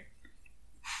trade.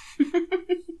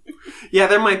 Yeah,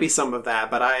 there might be some of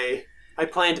that, but I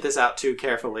planned this out too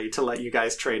carefully to let you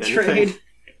guys trade anything.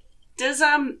 Does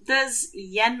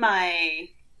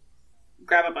Yenmai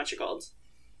grab a bunch of gold?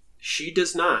 She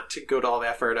does not go to all the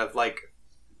effort of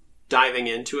diving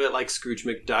into it like Scrooge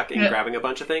McDuck and grabbing a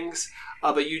bunch of things.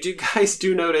 But you guys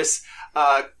do notice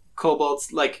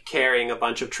Cobalt's carrying a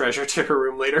bunch of treasure to her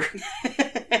room later.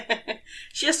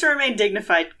 She has to remain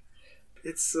dignified.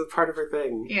 It's a part of her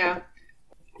thing. Yeah.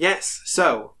 Yes,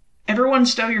 so... Everyone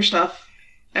stow your stuff.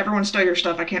 Everyone stow your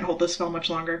stuff. I can't hold this spell much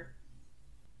longer.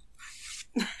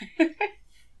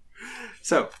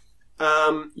 So,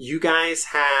 you guys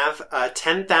have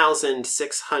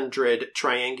 10,600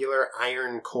 triangular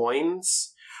iron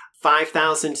coins,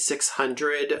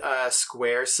 5,600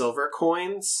 square silver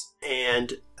coins,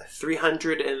 and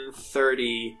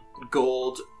 330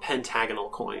 gold pentagonal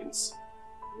coins.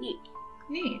 Neat.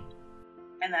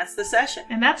 And that's the session.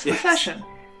 And that's the session.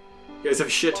 You guys have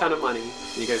a shit ton of money.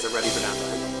 You guys are ready for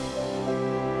downtime.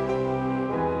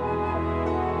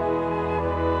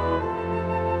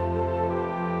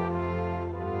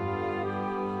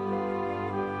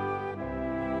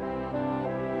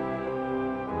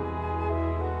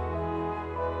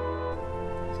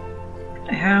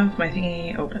 have my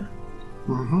thingy open.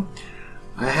 Mm-hmm.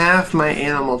 I have my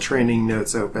animal training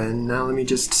notes open. Now let me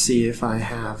just see if I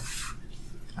have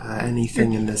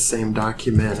anything in this same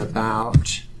document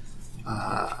about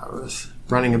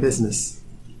running a business.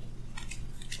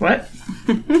 What?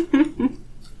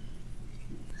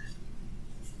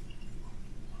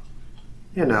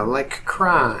 You know, like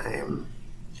crime.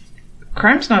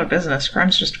 Crime's not a business.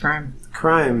 Crime's just a crime.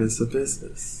 Crime is a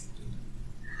business.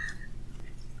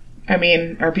 I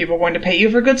mean, are people going to pay you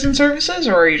for goods and services,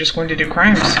 or are you just going to do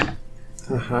crimes?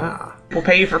 Aha. We'll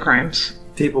pay you for crimes.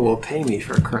 People will pay me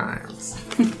for crimes.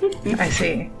 I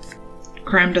see.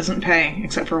 Crime doesn't pay,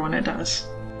 except for when it does.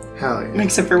 Hell yeah.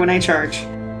 Except for when I charge.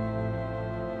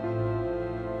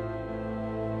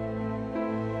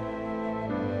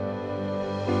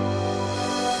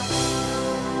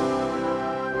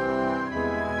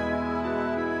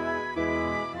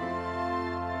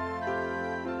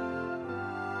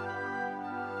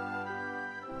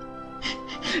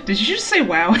 Did you just say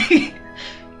wowie?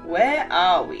 Where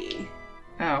are we?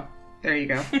 Oh, there you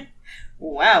go.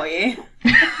 Wowie.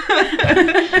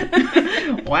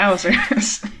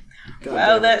 Wowzers. God Wow,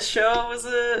 damn it. that show was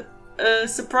a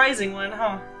surprising one,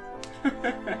 huh?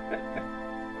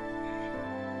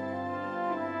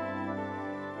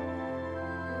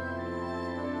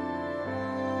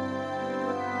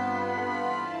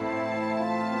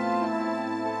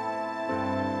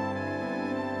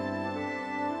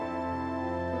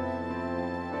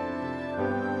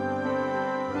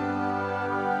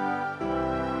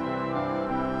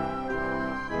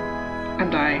 I'm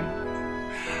dying.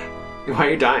 Why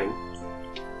are you dying?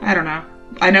 I don't know.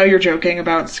 I know you're joking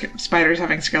about spiders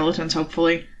having skeletons,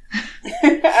 hopefully.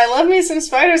 I love me some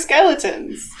spider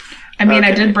skeletons. I mean,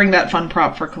 I Okay. did bring that fun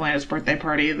prop for Kalena's birthday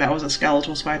party. That was a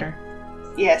skeletal spider.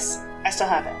 Yes, I still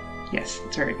have it. Yes,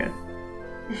 it's very good.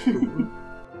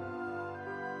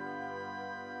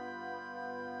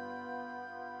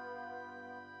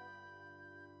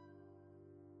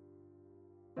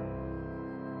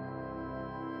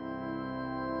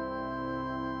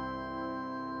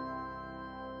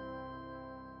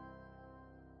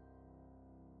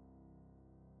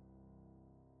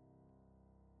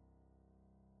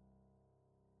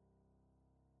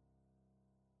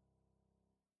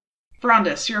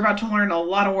 Brondis, you're about to learn a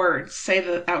lot of words. Say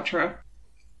the outro.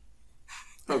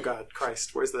 Oh God,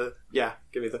 Christ. Where's the... Yeah,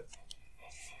 give me the...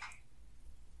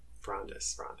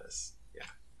 Frondus. Yeah.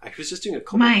 I was just doing a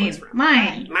kobold voice for him.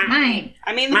 Mine.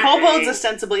 I mean, the kobolds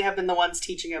ostensibly have been the ones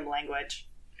teaching him language.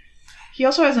 He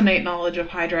also has innate knowledge of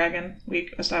High Dragon, we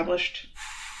established.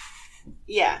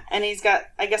 Yeah, and he's got,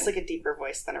 I guess, like a deeper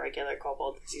voice than a regular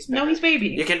kobold. 'Cause he's No, bigger. he's baby.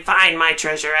 You can find my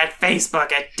treasure at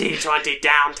Facebook at D20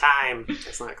 Downtime.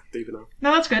 That's not deep enough.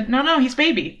 No, that's good. No, he's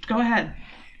baby. Go ahead.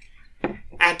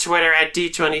 At Twitter at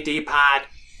D20DPod.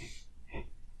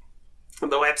 The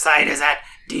website is at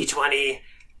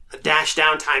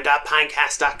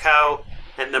D20-downtime.pinecast.co.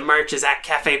 And the merch is at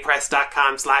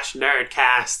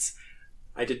cafepress.com/nerdcasts.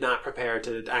 I did not prepare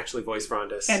to actually voice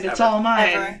Frondus. And it's ever. all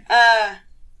mine. Ever.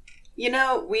 You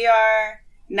know, we are,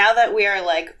 now that we are,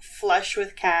 like, flush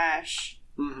with cash,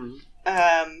 Mhm.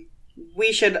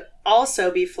 we should also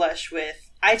be flush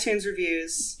with iTunes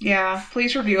reviews. Yeah,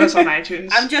 please review us on iTunes.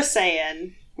 I'm just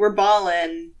saying, we're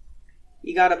ballin'.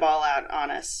 You gotta ball out on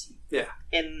us Yeah.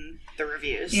 in the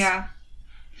reviews. Yeah.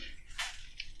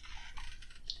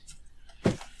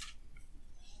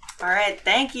 Alright,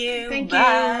 thank you. Thank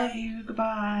Bye. you.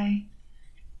 Goodbye.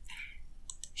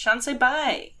 Sean, say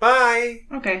bye. Bye!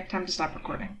 Okay, time to stop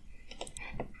recording.